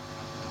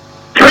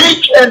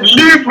preach and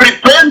live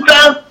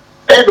repentance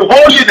and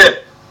holiness.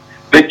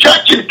 The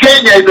church in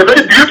Kenya is a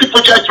very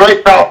beautiful church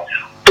right now.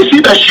 You see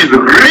that she's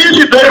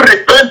really very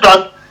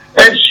repentant,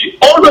 and she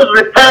always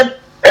repents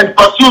and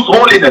pursues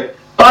holiness.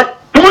 But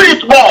do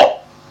it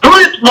more,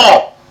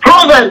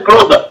 closer and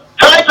closer,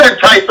 tighter and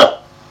tighter.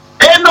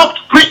 Enoch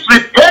preached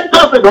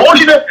repentance and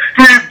holiness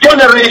to his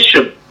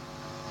generation.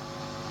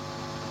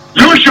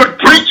 You should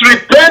preach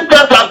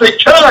repentance as a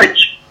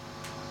church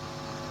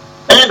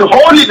and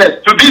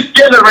holiness to this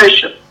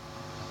generation.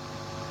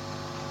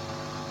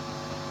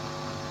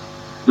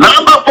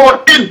 Number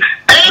 14,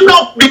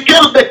 Enoch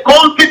became the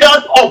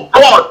confidant of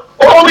God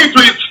owing to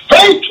his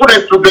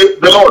faithfulness to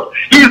the Lord,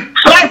 his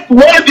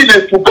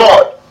trustworthiness to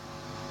God.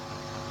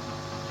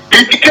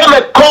 He became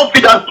a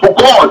confidant to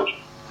God.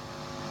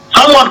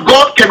 Someone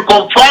God can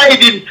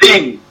confide in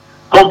things,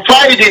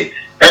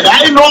 and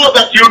I know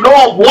that you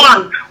know of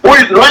one who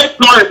is right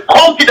now a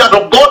confidant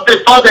of God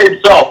the Father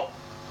himself.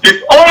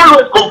 He's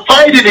always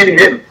confiding in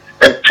him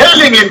and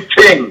telling him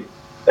things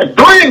and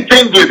doing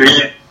things with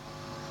him,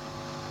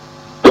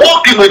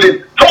 walking with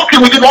him,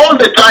 talking with him all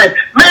the time,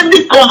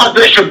 many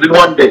conversations in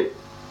one day.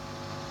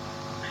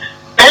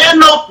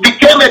 Enoch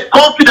became a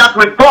confidant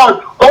with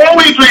God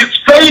owing to his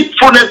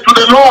faithfulness to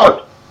the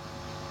Lord.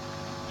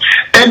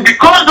 And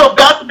because of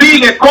that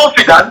being a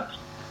confidant,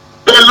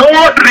 the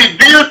Lord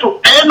revealed to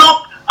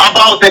Enoch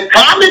about the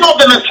coming of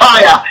the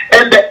Messiah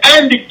and the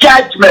end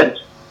judgment.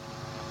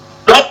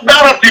 That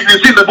narrative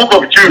is in the book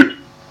of Jude.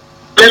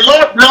 The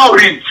Lord now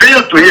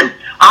revealed to him,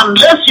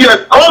 unless you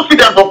are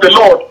confident of the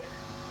Lord,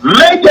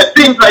 major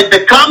things like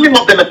the coming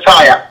of the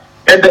Messiah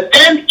and the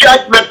end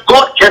judgment,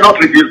 God cannot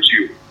reveal to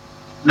you.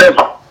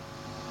 Never.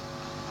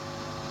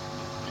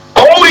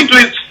 Owing to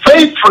his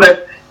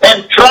faithfulness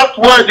and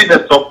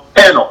trustworthiness of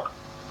Enoch,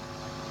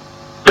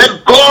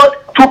 then God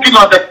took him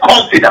as a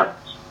confidant.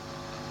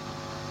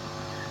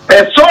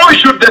 And so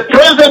should the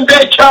present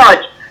day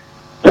church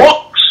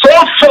walk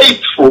so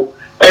faithful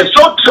and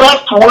so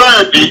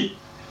trustworthy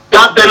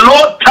that the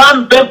Lord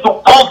turned them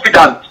to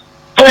confidence,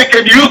 so he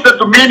can use them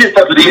to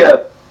minister to the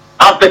earth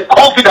as the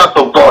confidence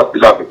of God,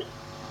 beloved.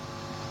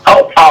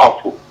 How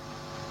powerful.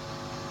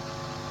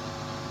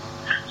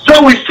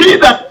 So we see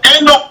that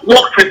Enoch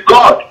walked with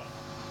God.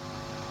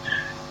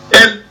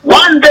 And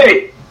one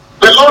day,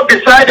 the Lord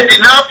decided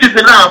enough is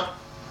enough,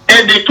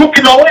 and he took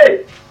him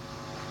away,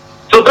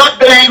 so that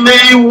they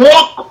may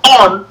walk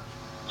on,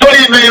 so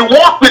he may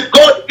walk with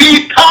God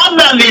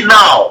eternally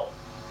now.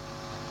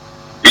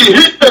 He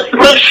hit the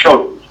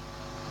threshold.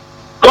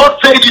 God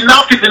said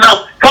enough is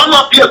enough. Come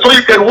up here so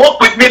you can walk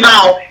with me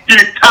now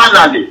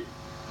eternally.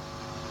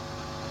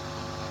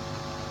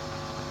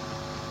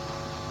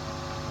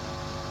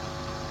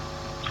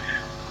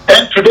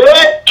 And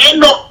today,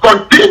 Enoch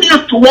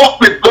continues to walk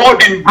with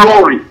God in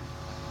glory.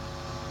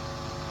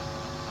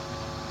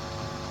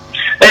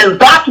 And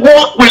that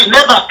walk will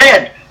never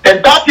end.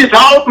 And that is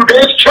how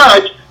today's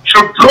church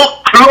should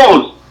draw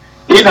close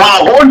in her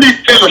holy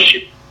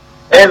fellowship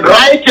and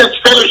righteous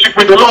fellowship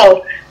with the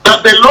Lord,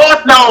 that the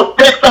Lord now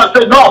takes us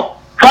and says, no,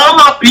 come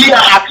up here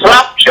at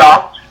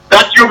rapture,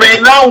 that you may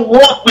now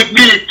walk with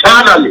me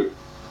eternally.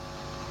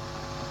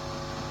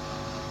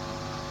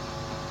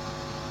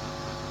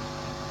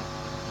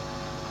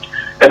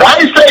 And I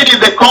said in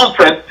the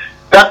conference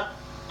that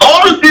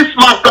all this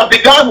must have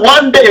begun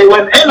one day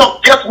when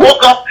Enoch just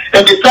woke up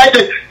and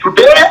decided,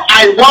 today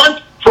I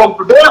want from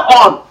today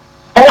on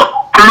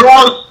walk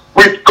close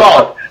with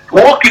God.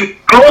 walk in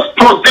close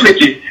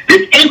proximity,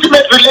 in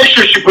intimate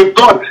relationship with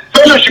God,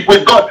 fellowship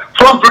with God.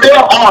 From today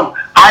on,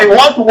 I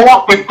want to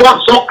walk with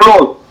God so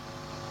close.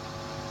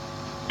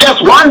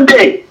 Just one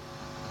day.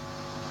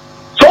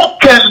 So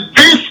can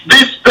this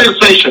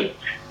dispensation,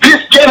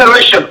 this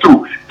generation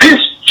too, this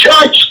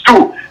church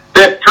too,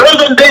 the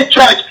present day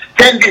church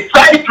can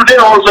decide today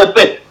also and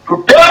say,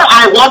 today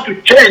I want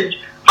to change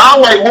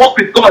how I walk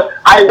with God.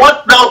 I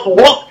want now to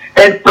walk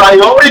and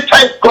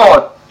prioritize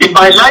God in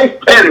my life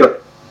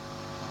period.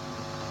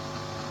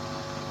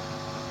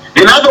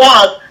 In other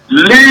words,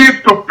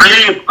 live to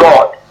please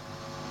God.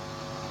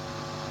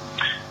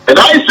 And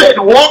I said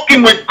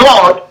walking with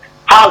God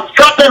has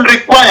certain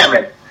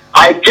requirements.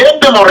 I gave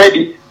them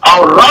already.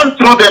 I'll run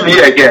through them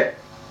here again.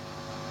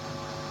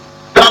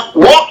 That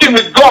walking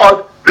with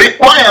God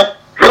requires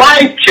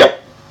righteousness,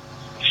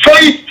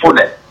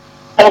 faithfulness,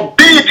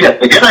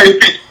 obedience. Again I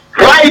repeat,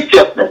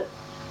 righteousness,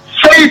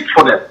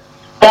 faithfulness,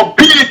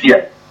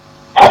 obedience,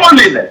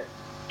 holiness,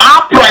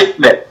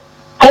 uprightness,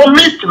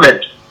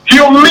 commitment,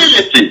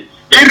 humility,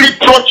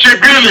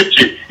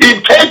 irreproachability,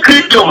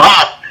 integrity of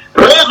heart,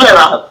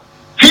 reverence,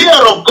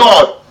 fear of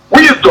God,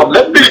 wisdom.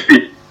 Let me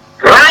repeat,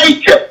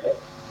 righteousness,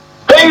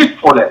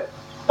 faithfulness,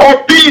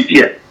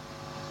 obedience,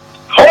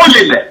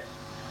 holiness,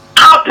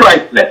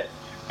 uprightness,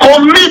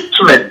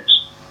 commitment,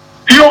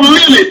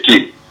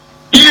 humility,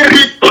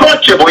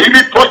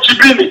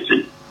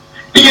 irreproachability,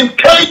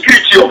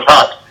 integrity of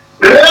heart,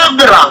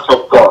 reverence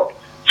of God,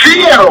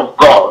 fear of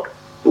God,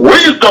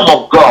 wisdom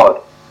of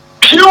God,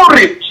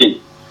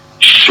 purity,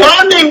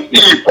 shunning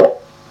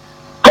evil,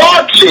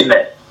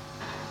 godliness,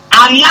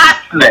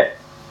 alertness,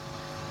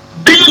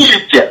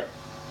 diligence,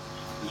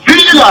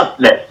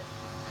 zealousness,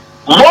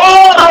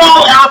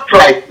 moral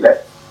uprightness,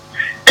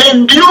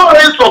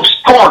 endurance of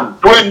scorn,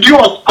 to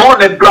endure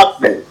scorn and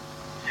blackness,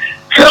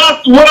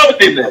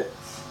 trustworthiness,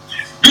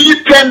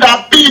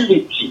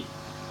 dependability,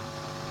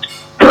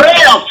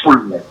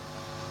 prayerfulness,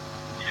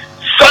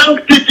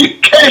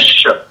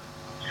 sanctification,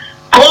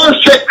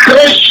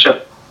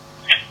 consecration,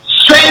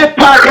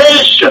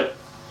 separation,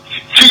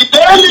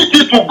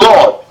 fidelity to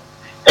God,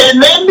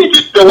 enmity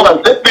to the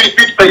world. Let me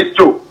repeat phase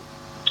 2.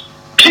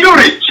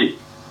 Purity,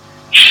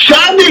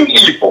 shunning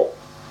evil,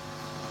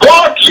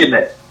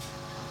 godliness,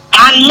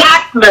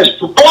 alertness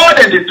to God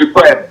and His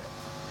requirements,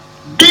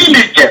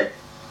 diligence,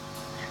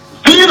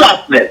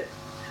 zealousness,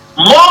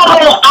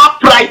 moral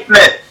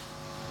uprightness,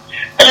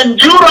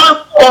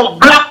 endurance of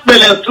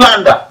blackmail and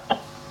slander,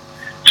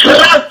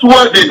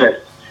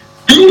 trustworthiness,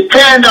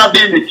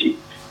 dependability,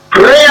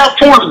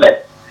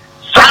 prayerfulness,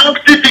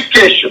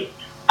 sanctification,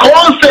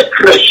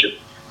 consecration,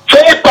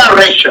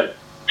 separation,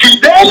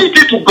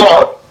 fidelity to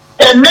God,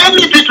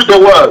 enmity to the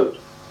world.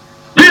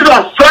 These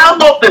are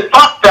some of the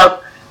factors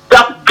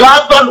that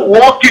govern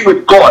walking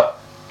with God.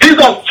 These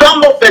are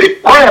some of the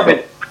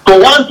requirements to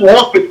want to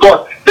walk with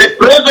God. The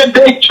present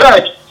day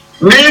church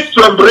needs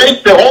to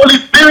embrace the Holy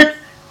Spirit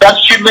that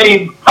she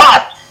may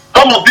impart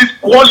some of these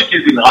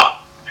qualities in her,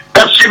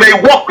 that she may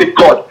walk with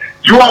God.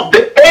 You have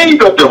the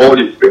aid of the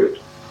Holy Spirit.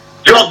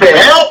 You have the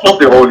help of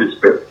the Holy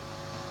Spirit.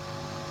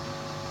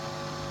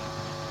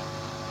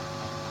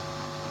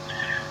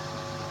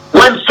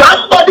 When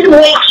somebody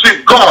walks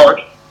with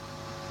God,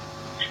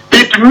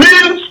 it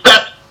means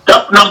that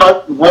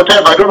number,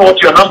 whatever, I don't know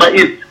what your number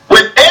is.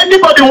 When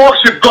anybody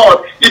walks with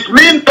God, it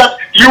means that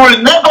you will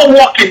never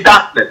walk in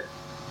darkness.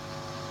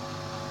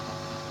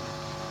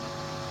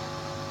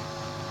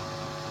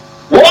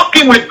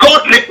 Walking with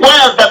God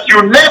requires that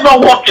you never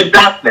walk in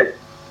darkness.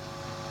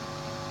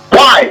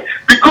 Why?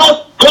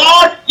 Because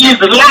God is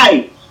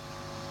light.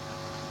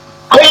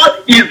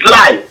 God is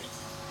light.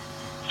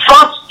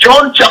 1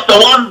 John chapter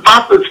 1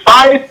 verses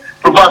 5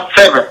 to verse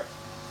 7.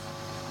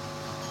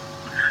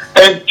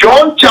 And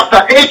John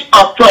chapter 8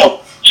 verse 12.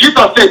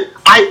 Jesus says,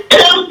 I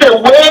am the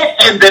way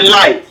and the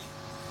light.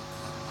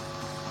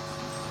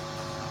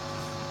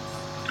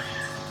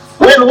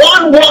 When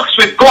one walks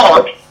with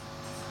God,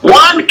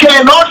 one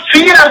cannot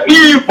fear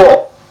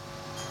evil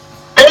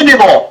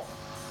anymore.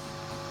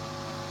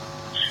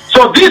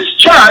 So this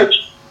church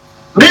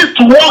needs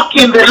to walk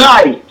in the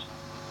light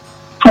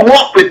to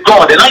walk with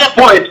God. Another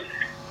point,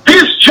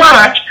 this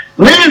church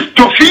needs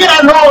to fear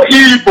no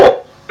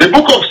evil. The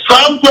book of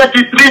Psalm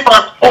 23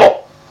 verse 4.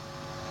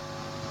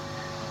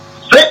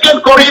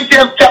 2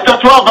 Corinthians chapter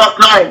 12 verse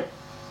 9.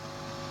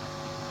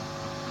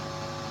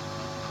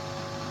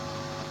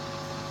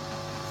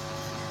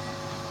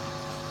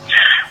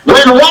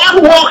 When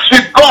one walks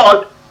with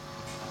God,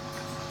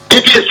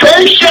 it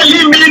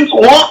essentially means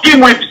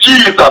walking with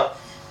Jesus.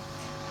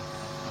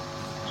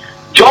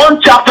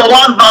 John chapter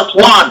 1 verse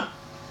 1.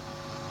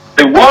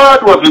 The Word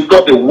was with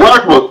God, the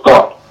Word was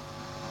God.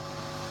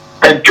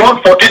 And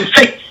John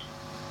 14:6.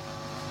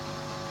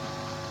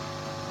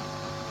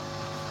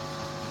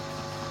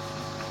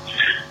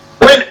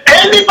 When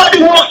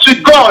anybody walks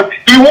with God,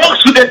 he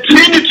walks with the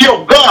Trinity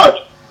of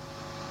God.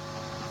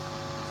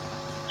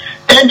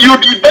 And you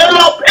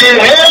develop a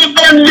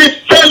heavenly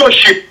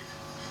fellowship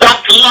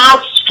that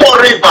lasts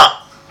forever.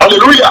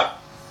 Hallelujah.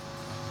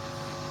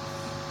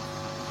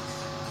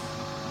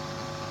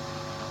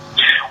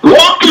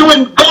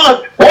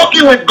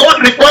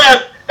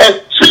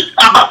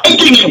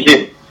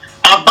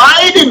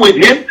 with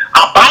him,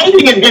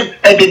 abiding in him,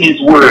 and in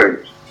his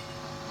word.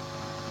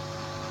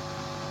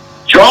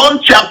 John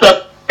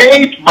chapter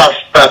 8 verse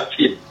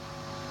 13.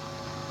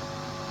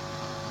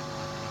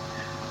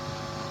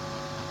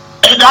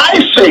 And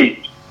I say,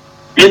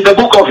 in the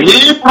book of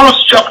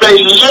Hebrews chapter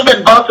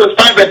 11 verses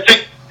 5 and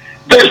 6,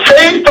 the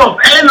faith of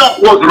Enoch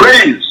was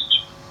raised.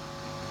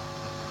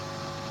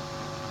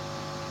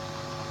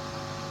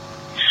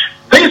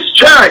 This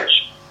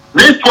church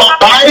needs to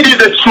abide in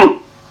the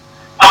truth,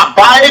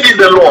 abide in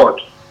the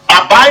Lord,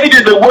 abide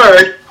in the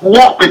word,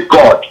 walk with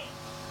God.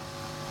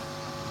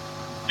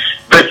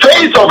 The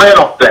faith of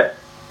Enoch then.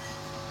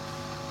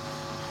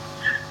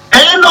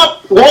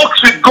 Enoch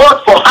walks with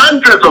God for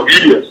hundreds of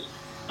years,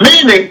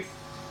 meaning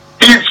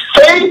his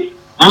faith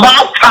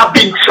must have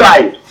been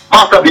tried,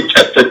 must have been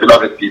tested,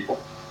 beloved people.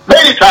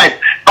 Many times.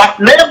 But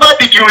never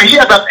did you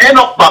hear that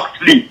Enoch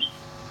backslid.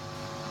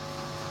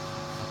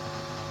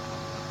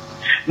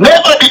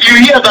 Never did you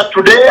hear that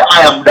today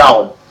I am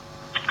down.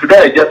 Today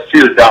I just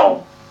feel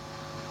down.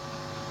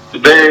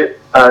 Today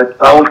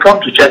I will come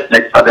to church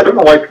next Sunday. I don't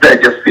know why today I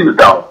just feel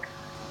down.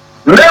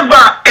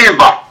 Never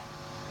ever.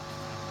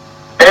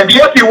 And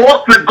yet he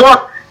walked with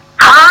God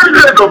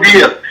hundreds of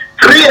years.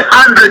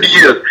 300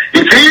 years.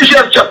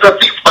 Ephesians chapter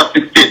 6 verse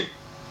 16.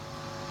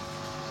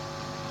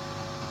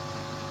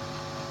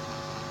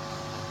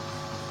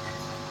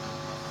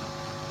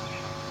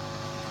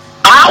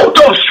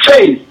 Out of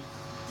faith,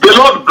 the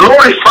Lord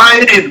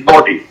glorified his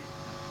body.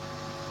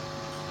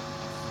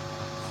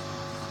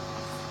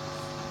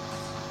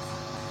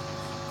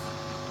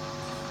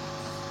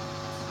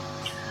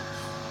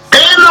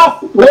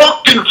 Enoch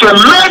walked in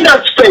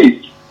tremendous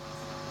faith.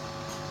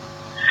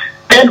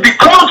 And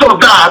because of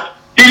that,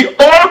 he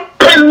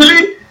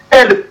openly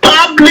and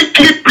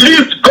publicly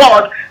pleased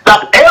God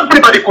that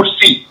everybody could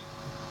see.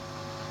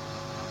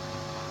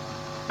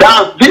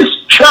 Does this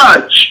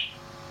church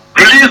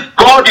please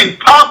God in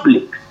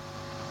public?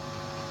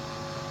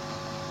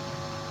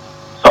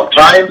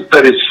 Sometimes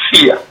there is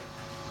fear.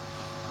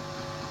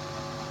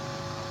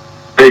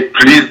 They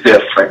please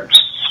their friends.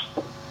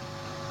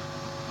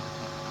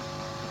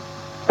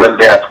 When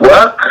they're at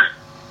work,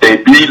 they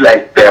be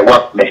like their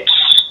workmates.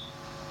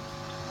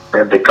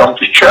 When they come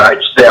to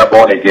church, they are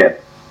born again.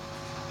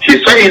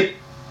 He says,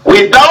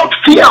 without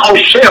fear or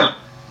shame,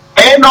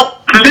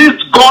 Enoch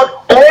pleased God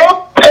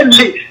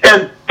openly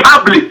and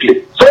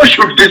publicly. So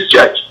should this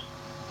church.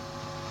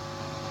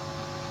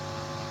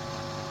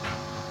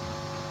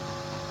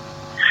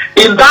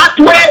 In that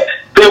way,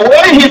 the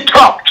way he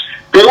talked,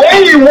 the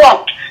way he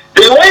walked,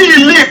 the way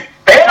he lived,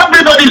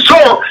 everybody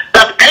saw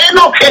that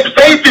Enoch had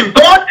faith in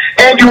God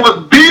and he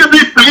was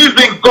busy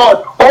pleasing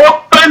God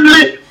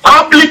openly,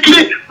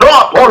 publicly, no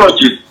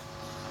apologies,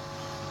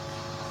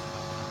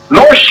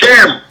 no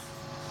shame.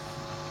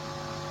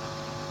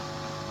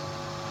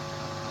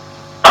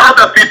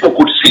 Other people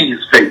could see his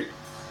faith.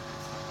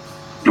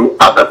 Do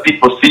other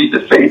people see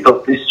the faith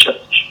of this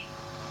church?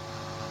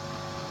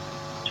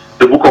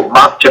 The book of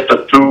Mark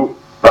chapter 2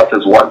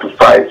 verses 1 to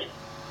 5.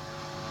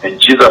 And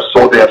Jesus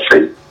saw their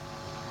faith.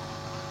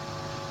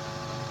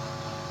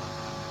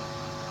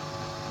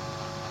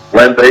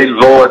 When they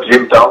lowered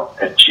him down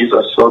and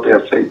Jesus saw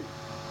their faith,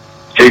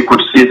 he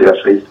could see their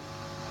faith.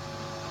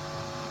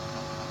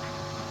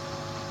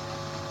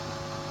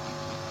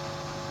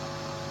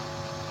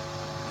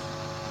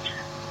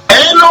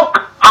 Enoch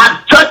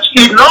had such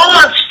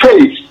enormous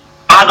faith,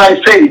 as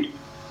I said,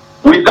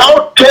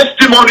 without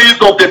testimonies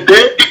of the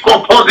dead,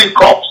 decomposing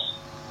corpse,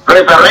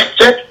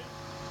 resurrected,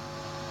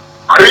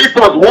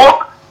 cripples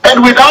walk,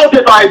 and without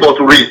a Bible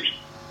to read.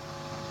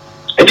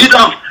 He didn't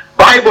have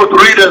Bible to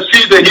read and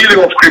see the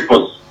healing of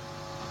cripples.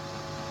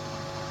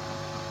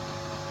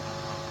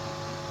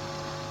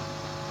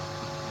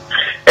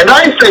 And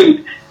I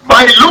say,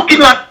 by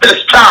looking at the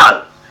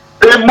stars,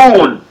 the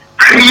moon,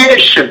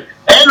 creation,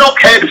 Enoch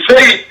had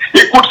faith. He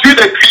could see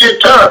the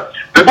Creator.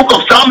 The book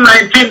of Psalm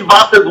 19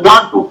 verses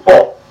 1 to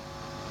 4.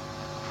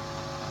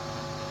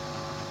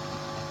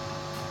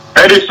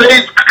 And it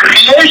says,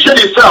 creation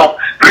itself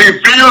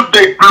revealed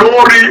the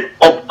glory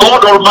of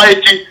God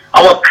Almighty,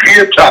 our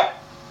Creator,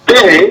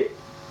 day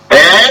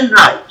and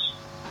night.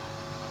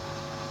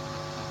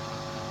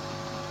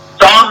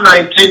 Psalm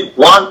 19,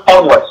 1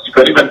 onwards. You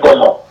can even go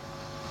more.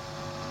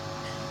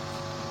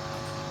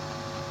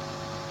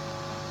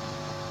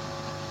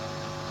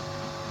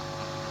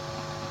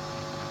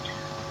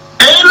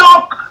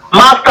 Enoch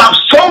must have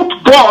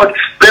sought God.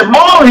 The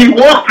more he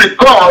walked with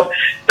God,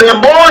 the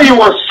more he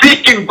was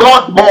seeking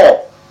God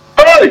more.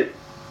 Hey.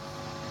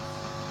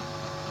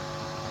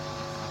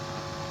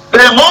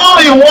 The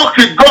more he walked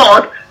with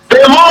God,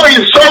 the more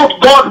he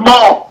sought God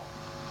more.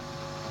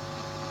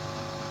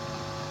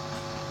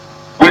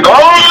 With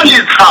all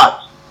his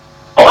heart,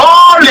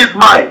 all his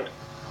mind,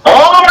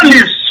 all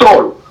his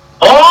soul,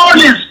 all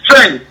his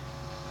strength.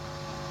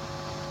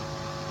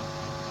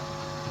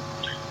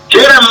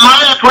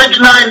 Jeremiah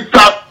 29,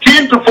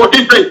 13 to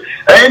 14 says,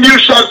 and you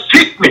shall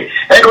seek me.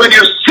 And when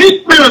you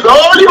seek me with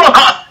all your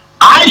heart,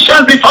 I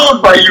shall be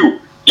found by you.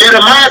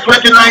 Jeremiah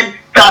 29,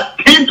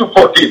 13 to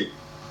 14.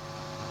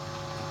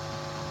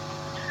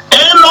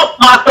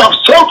 must have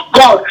sought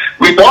God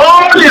with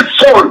all his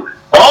soul,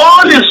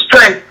 all his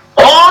strength,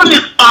 all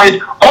his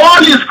mind,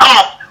 all his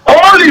heart,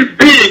 all his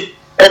being.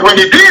 And when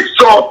he did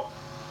so,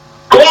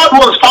 God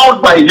was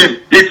found by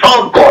him. He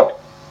found God.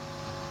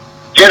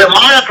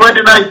 Jeremiah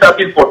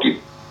 29:13-14.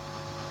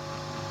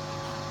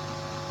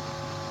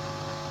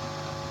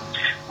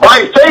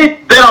 By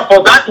faith,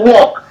 therefore, that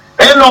walk,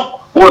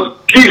 Enoch was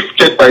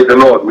gifted by the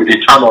Lord with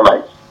eternal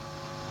life.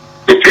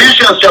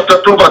 Ephesians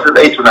chapter 2,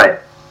 verses 8-9.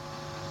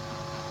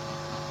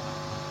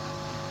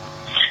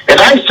 And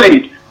I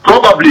said,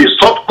 probably he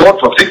sought God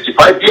for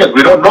 65 years,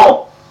 we don't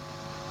know.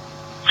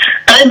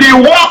 And he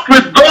walked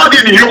with God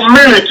in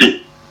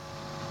humility.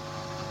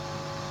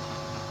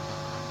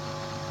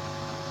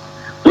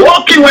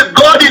 Walking with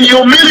God in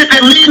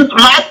humility means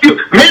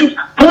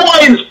poor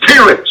in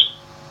spirit.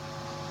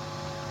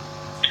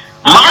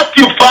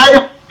 Matthew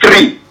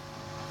 5:3,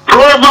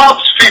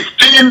 Proverbs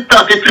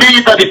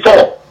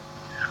 15:33-34,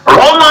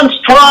 Romans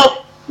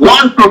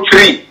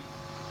 12:1-3.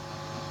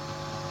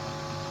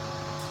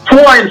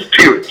 Poor in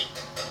spirit.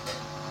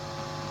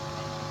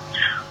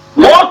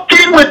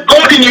 Walking with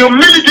God in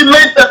humility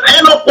meant that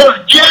Enoch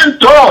was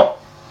gentle.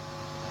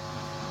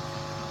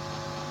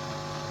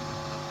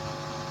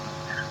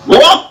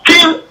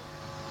 Walking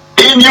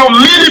in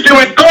humility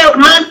with God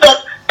meant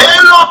that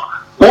Enoch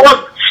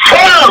was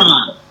firm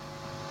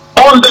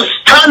on the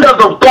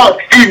standards of God.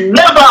 He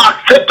never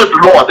accepted to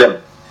lower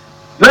them.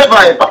 Never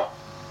ever.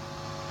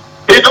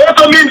 It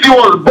also means he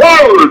was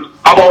bold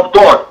about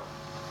God.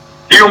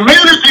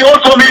 Humility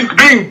also means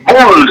being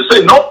bold.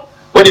 Say, no,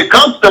 when it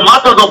comes to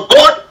matters of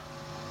God,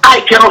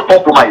 I cannot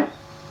compromise.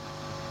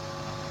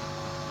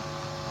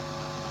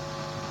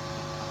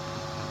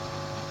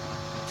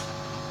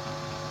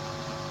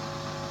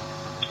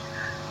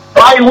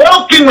 By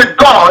walking with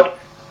God,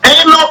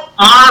 Enoch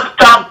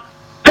must have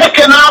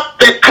taken up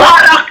the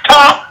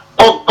character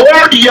of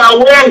God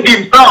Yahweh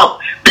himself.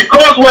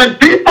 Because when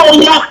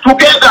people walk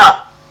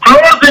together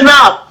close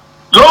enough,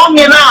 long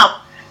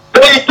enough,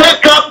 they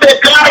take up the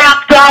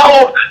character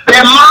of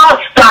the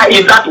master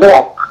in that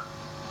walk.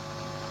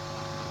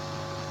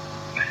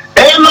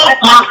 Enoch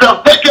must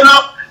have taken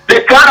up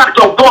the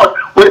character of God.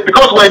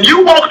 Because when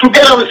you walk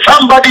together with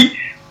somebody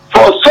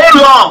for so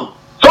long,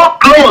 so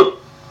close,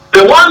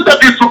 the one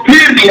that is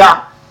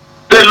superior,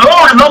 the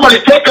Lord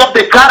normally take up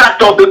the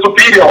character of the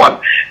superior one.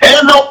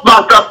 Enoch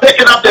must have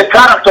taken up the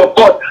character of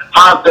God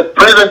as the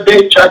present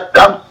day church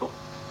done so.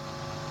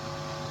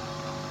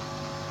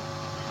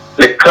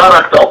 The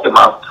character of the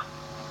master.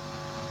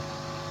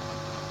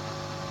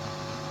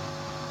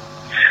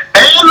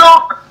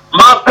 Enoch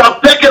must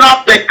have taken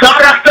up the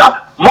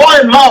character, more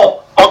and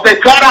more, of the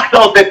character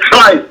of the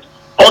Christ,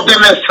 of the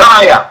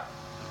Messiah.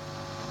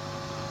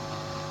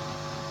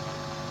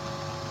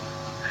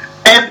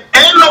 And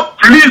Enoch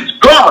pleased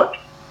God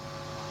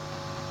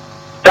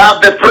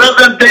that the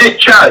present day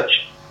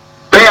church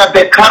bear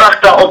the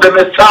character of the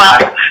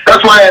Messiah.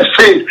 That's why I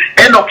said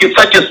Enoch is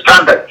such a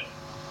standard.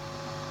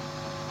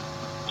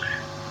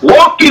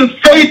 Walking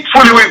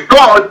faithfully with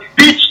God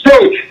each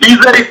day is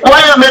a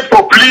requirement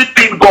for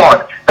pleasing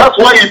God. That's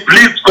why he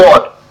pleased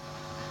God.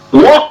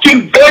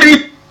 Walking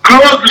very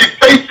closely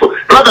faithfully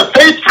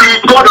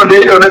with God on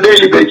a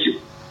daily basis.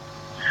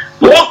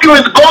 Walking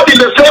with God in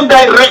the same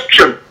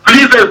direction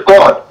pleases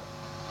God.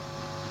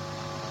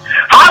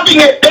 Having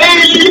a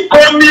daily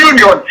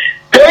communion,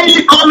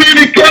 daily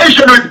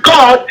communication with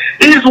God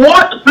is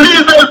what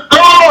pleases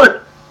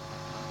God.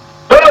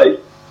 Hey.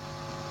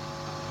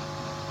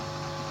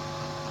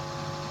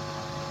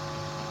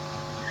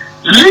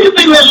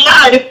 Living a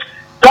life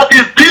that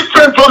is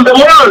different from the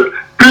world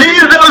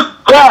pleases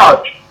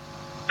God.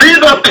 These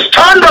are the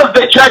standards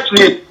the church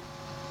needs.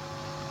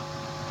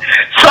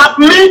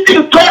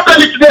 Submitting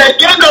totally to the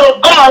agenda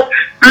of God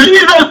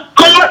pleases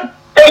God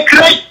a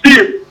great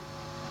deal.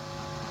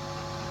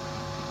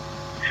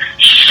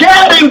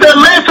 Sharing the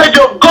message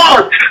of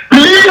God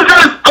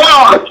pleases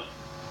God.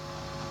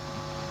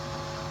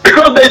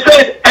 Because they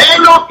said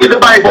Enoch in the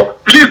Bible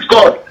please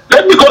God.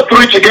 Let me go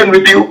through it again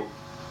with you.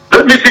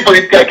 Let me see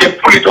if I can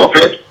pull it off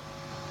it.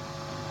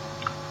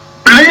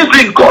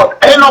 Pleasing God.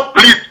 Enoch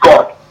pleased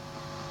God.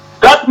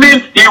 That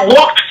means he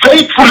walked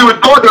faithfully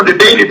with God on a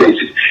daily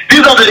basis.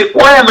 These are the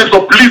requirements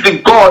of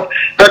pleasing God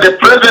that the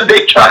present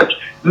day church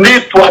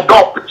needs to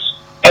adopt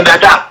and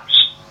adapt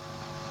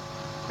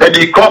and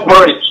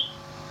incorporate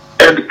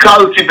and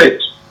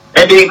cultivate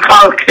and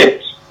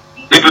inculcate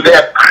into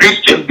their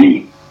Christian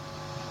being.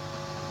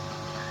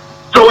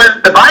 So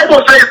when the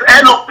Bible says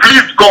Enoch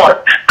pleased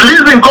God,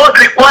 pleasing God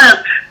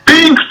requires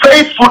being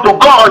faithful to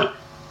God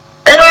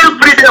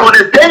every day on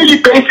a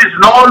daily basis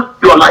in all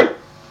your life.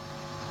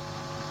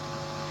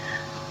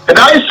 And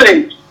I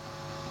say,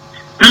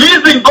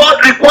 pleasing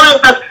God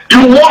requires that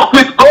you walk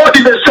with God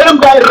in the same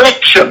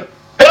direction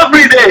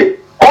every day,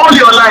 all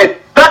your life.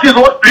 That is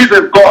what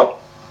pleases God.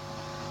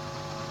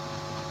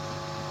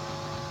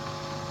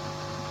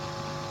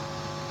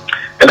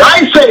 And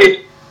I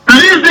say,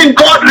 pleasing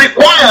God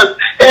requires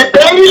a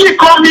daily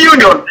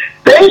communion,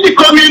 daily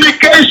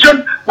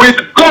communication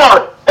with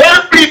God.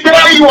 Every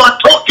day you are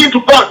talking to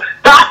God.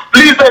 That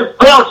pleases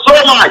God so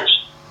much.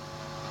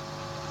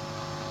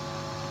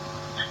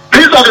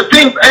 These are the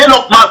things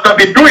Enoch must have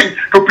been doing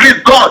to please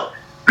God.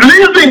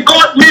 Pleasing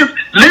God means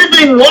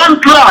living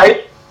one's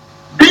life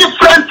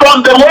different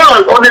from the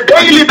world on a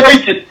daily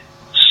basis,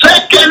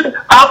 second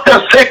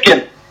after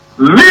second,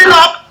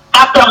 minute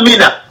after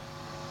minute,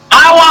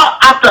 hour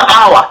after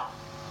hour,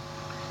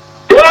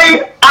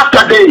 day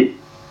after day,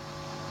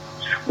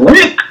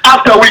 week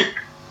after week,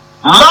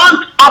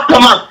 month after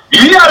month,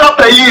 year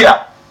after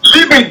year,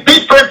 living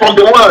different from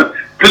the world,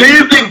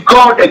 pleasing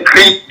God a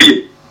great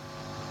deal.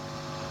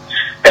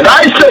 And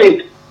I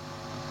said,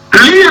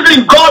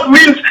 pleasing God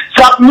means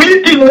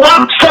submitting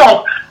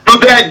oneself to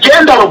the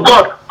agenda of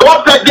God.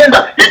 God's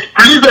agenda, it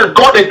pleases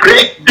God a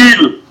great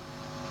deal.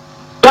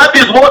 That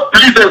is what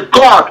pleases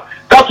God.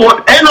 That's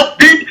what Enoch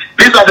did.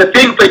 These are the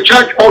things the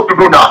church ought to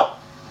do now.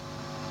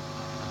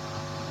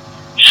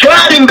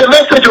 Sharing the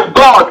message of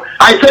God,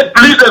 I said,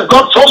 pleases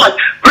God so much.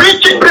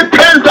 Preaching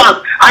repentance,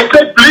 I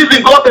said,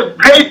 pleasing God a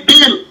great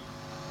deal.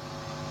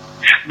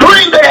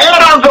 Doing the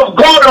errands of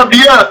God on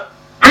the earth,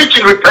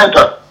 preaching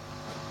repentance.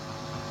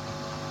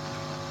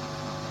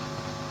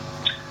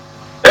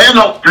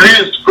 Enoch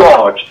pleased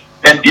God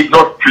and did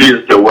not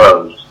please the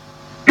world.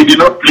 He did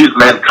not please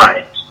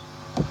mankind.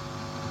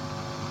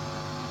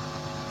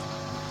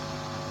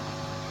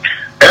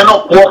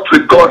 Enoch walked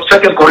with God,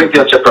 2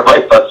 Corinthians chapter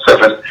 5 verse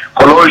 7,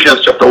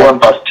 Colossians chapter 1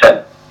 verse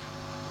 10.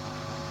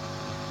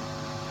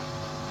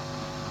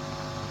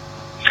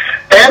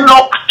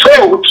 Enoch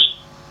taught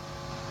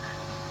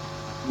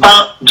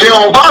that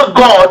Jehovah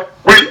God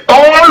will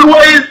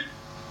always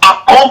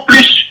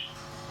accomplish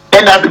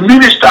and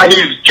administer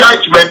his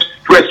judgment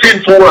to a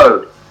sinful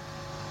world.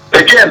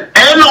 Again,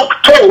 Enoch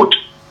taught,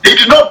 he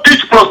did not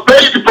teach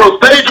prosperity,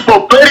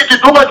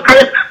 too much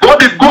grace,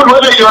 God is good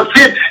whether you are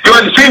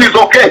in sin is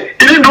okay.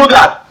 He didn't do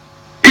that.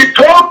 He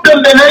taught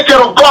them the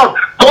nature of God.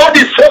 God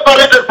is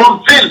separated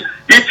from sin.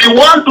 If you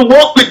want to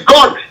walk with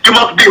God, you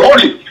must be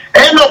holy.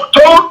 Enoch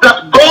taught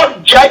that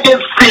God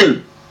judges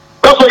sin.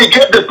 That's why he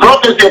gave the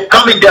prophecy of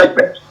coming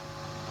judgment.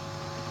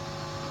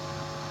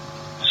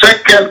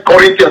 2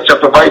 Corinthians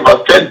chapter 5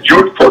 verse 10,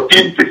 Jude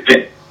 14,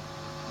 15.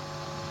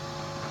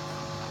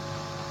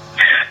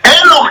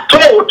 Enoch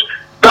taught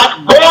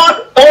that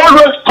God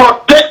always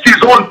protects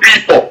his own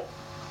people.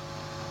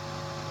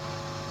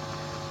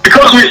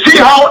 Because we see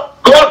how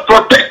God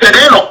protected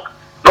Enoch,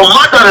 no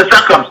matter the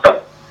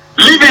circumstance.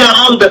 Living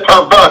among the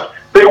perverse,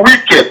 the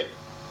wicked,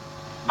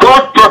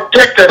 God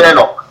protected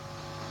Enoch.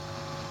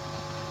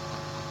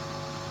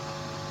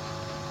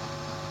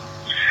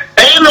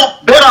 Enoch,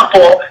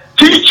 therefore,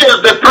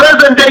 teaches the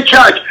present day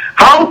church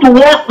how to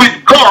walk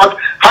with God,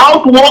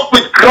 how to walk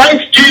with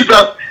Christ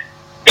Jesus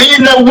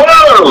in a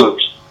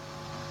world,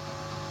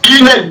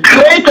 in a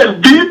great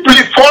and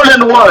deeply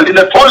fallen world, in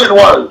a fallen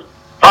world,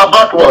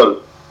 pervert world.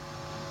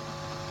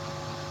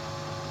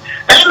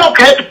 Enoch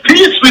had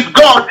peace with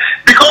God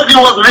because he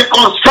was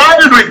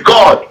reconciled with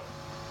God.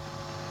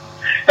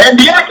 And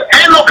yet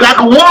Enoch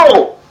had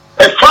war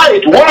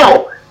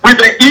with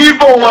the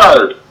evil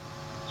world.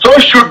 So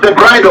should the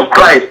bride of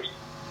Christ.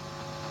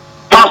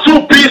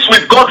 Pursue peace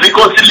with God,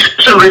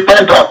 reconciliation,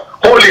 repentance,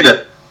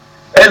 holiness,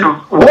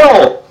 and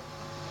war,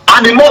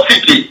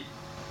 animosity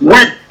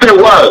with the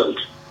world,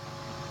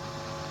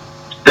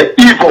 the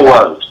evil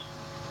world.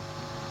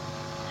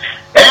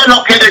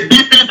 Enoch had a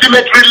deep,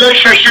 intimate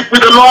relationship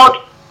with the Lord.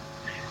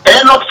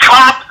 Enoch's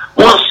heart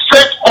was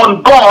set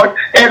on God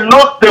and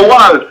not the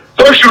world.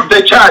 So should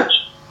the church.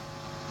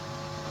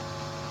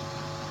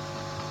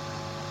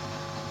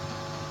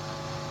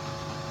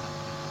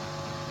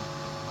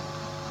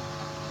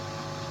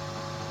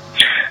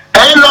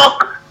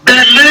 Enoch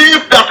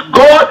believed that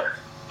God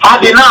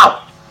had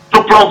enough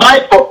to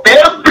provide for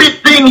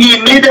everything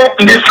he needed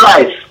in this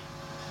life.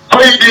 So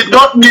he did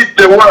not need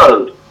the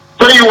world.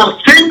 So he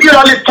was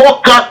singularly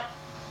focused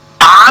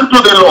unto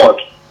the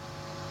Lord.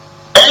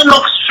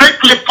 Enoch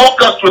strictly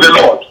focused to the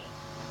Lord.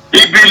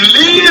 He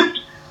believed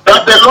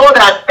that the Lord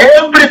had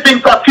everything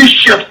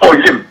sufficient for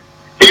him.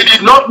 He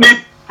did not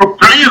need to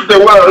please the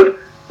world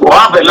to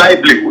have a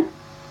livelihood.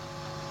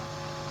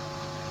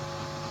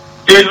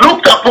 He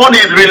looked upon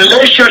his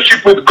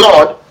relationship with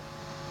God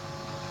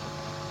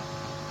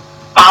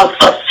as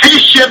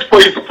sufficient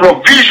for his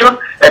provision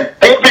and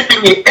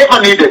everything he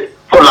ever needed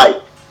for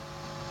life.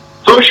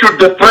 So should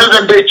the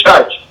present day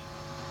church.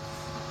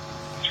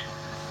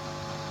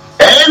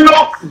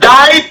 Enoch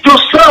died to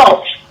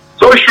self.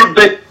 So should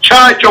the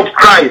church of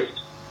Christ.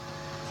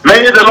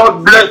 May the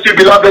Lord bless you,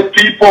 beloved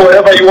people,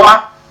 wherever you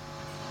are,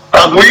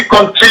 as we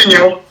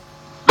continue.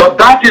 But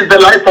that is the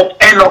life of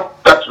Enoch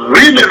that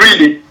really,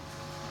 really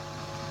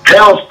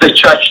helps the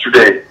church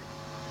today.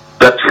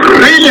 That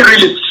really,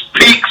 really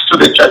speaks to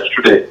the church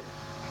today.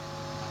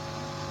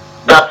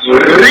 That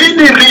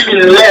really,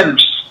 really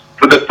lends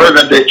to the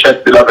present day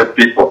church, beloved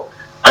people.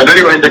 I know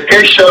you are in the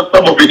Keisha,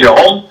 some of you in your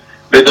home.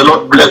 May the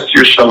Lord bless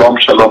you. Shalom,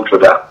 shalom to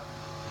that.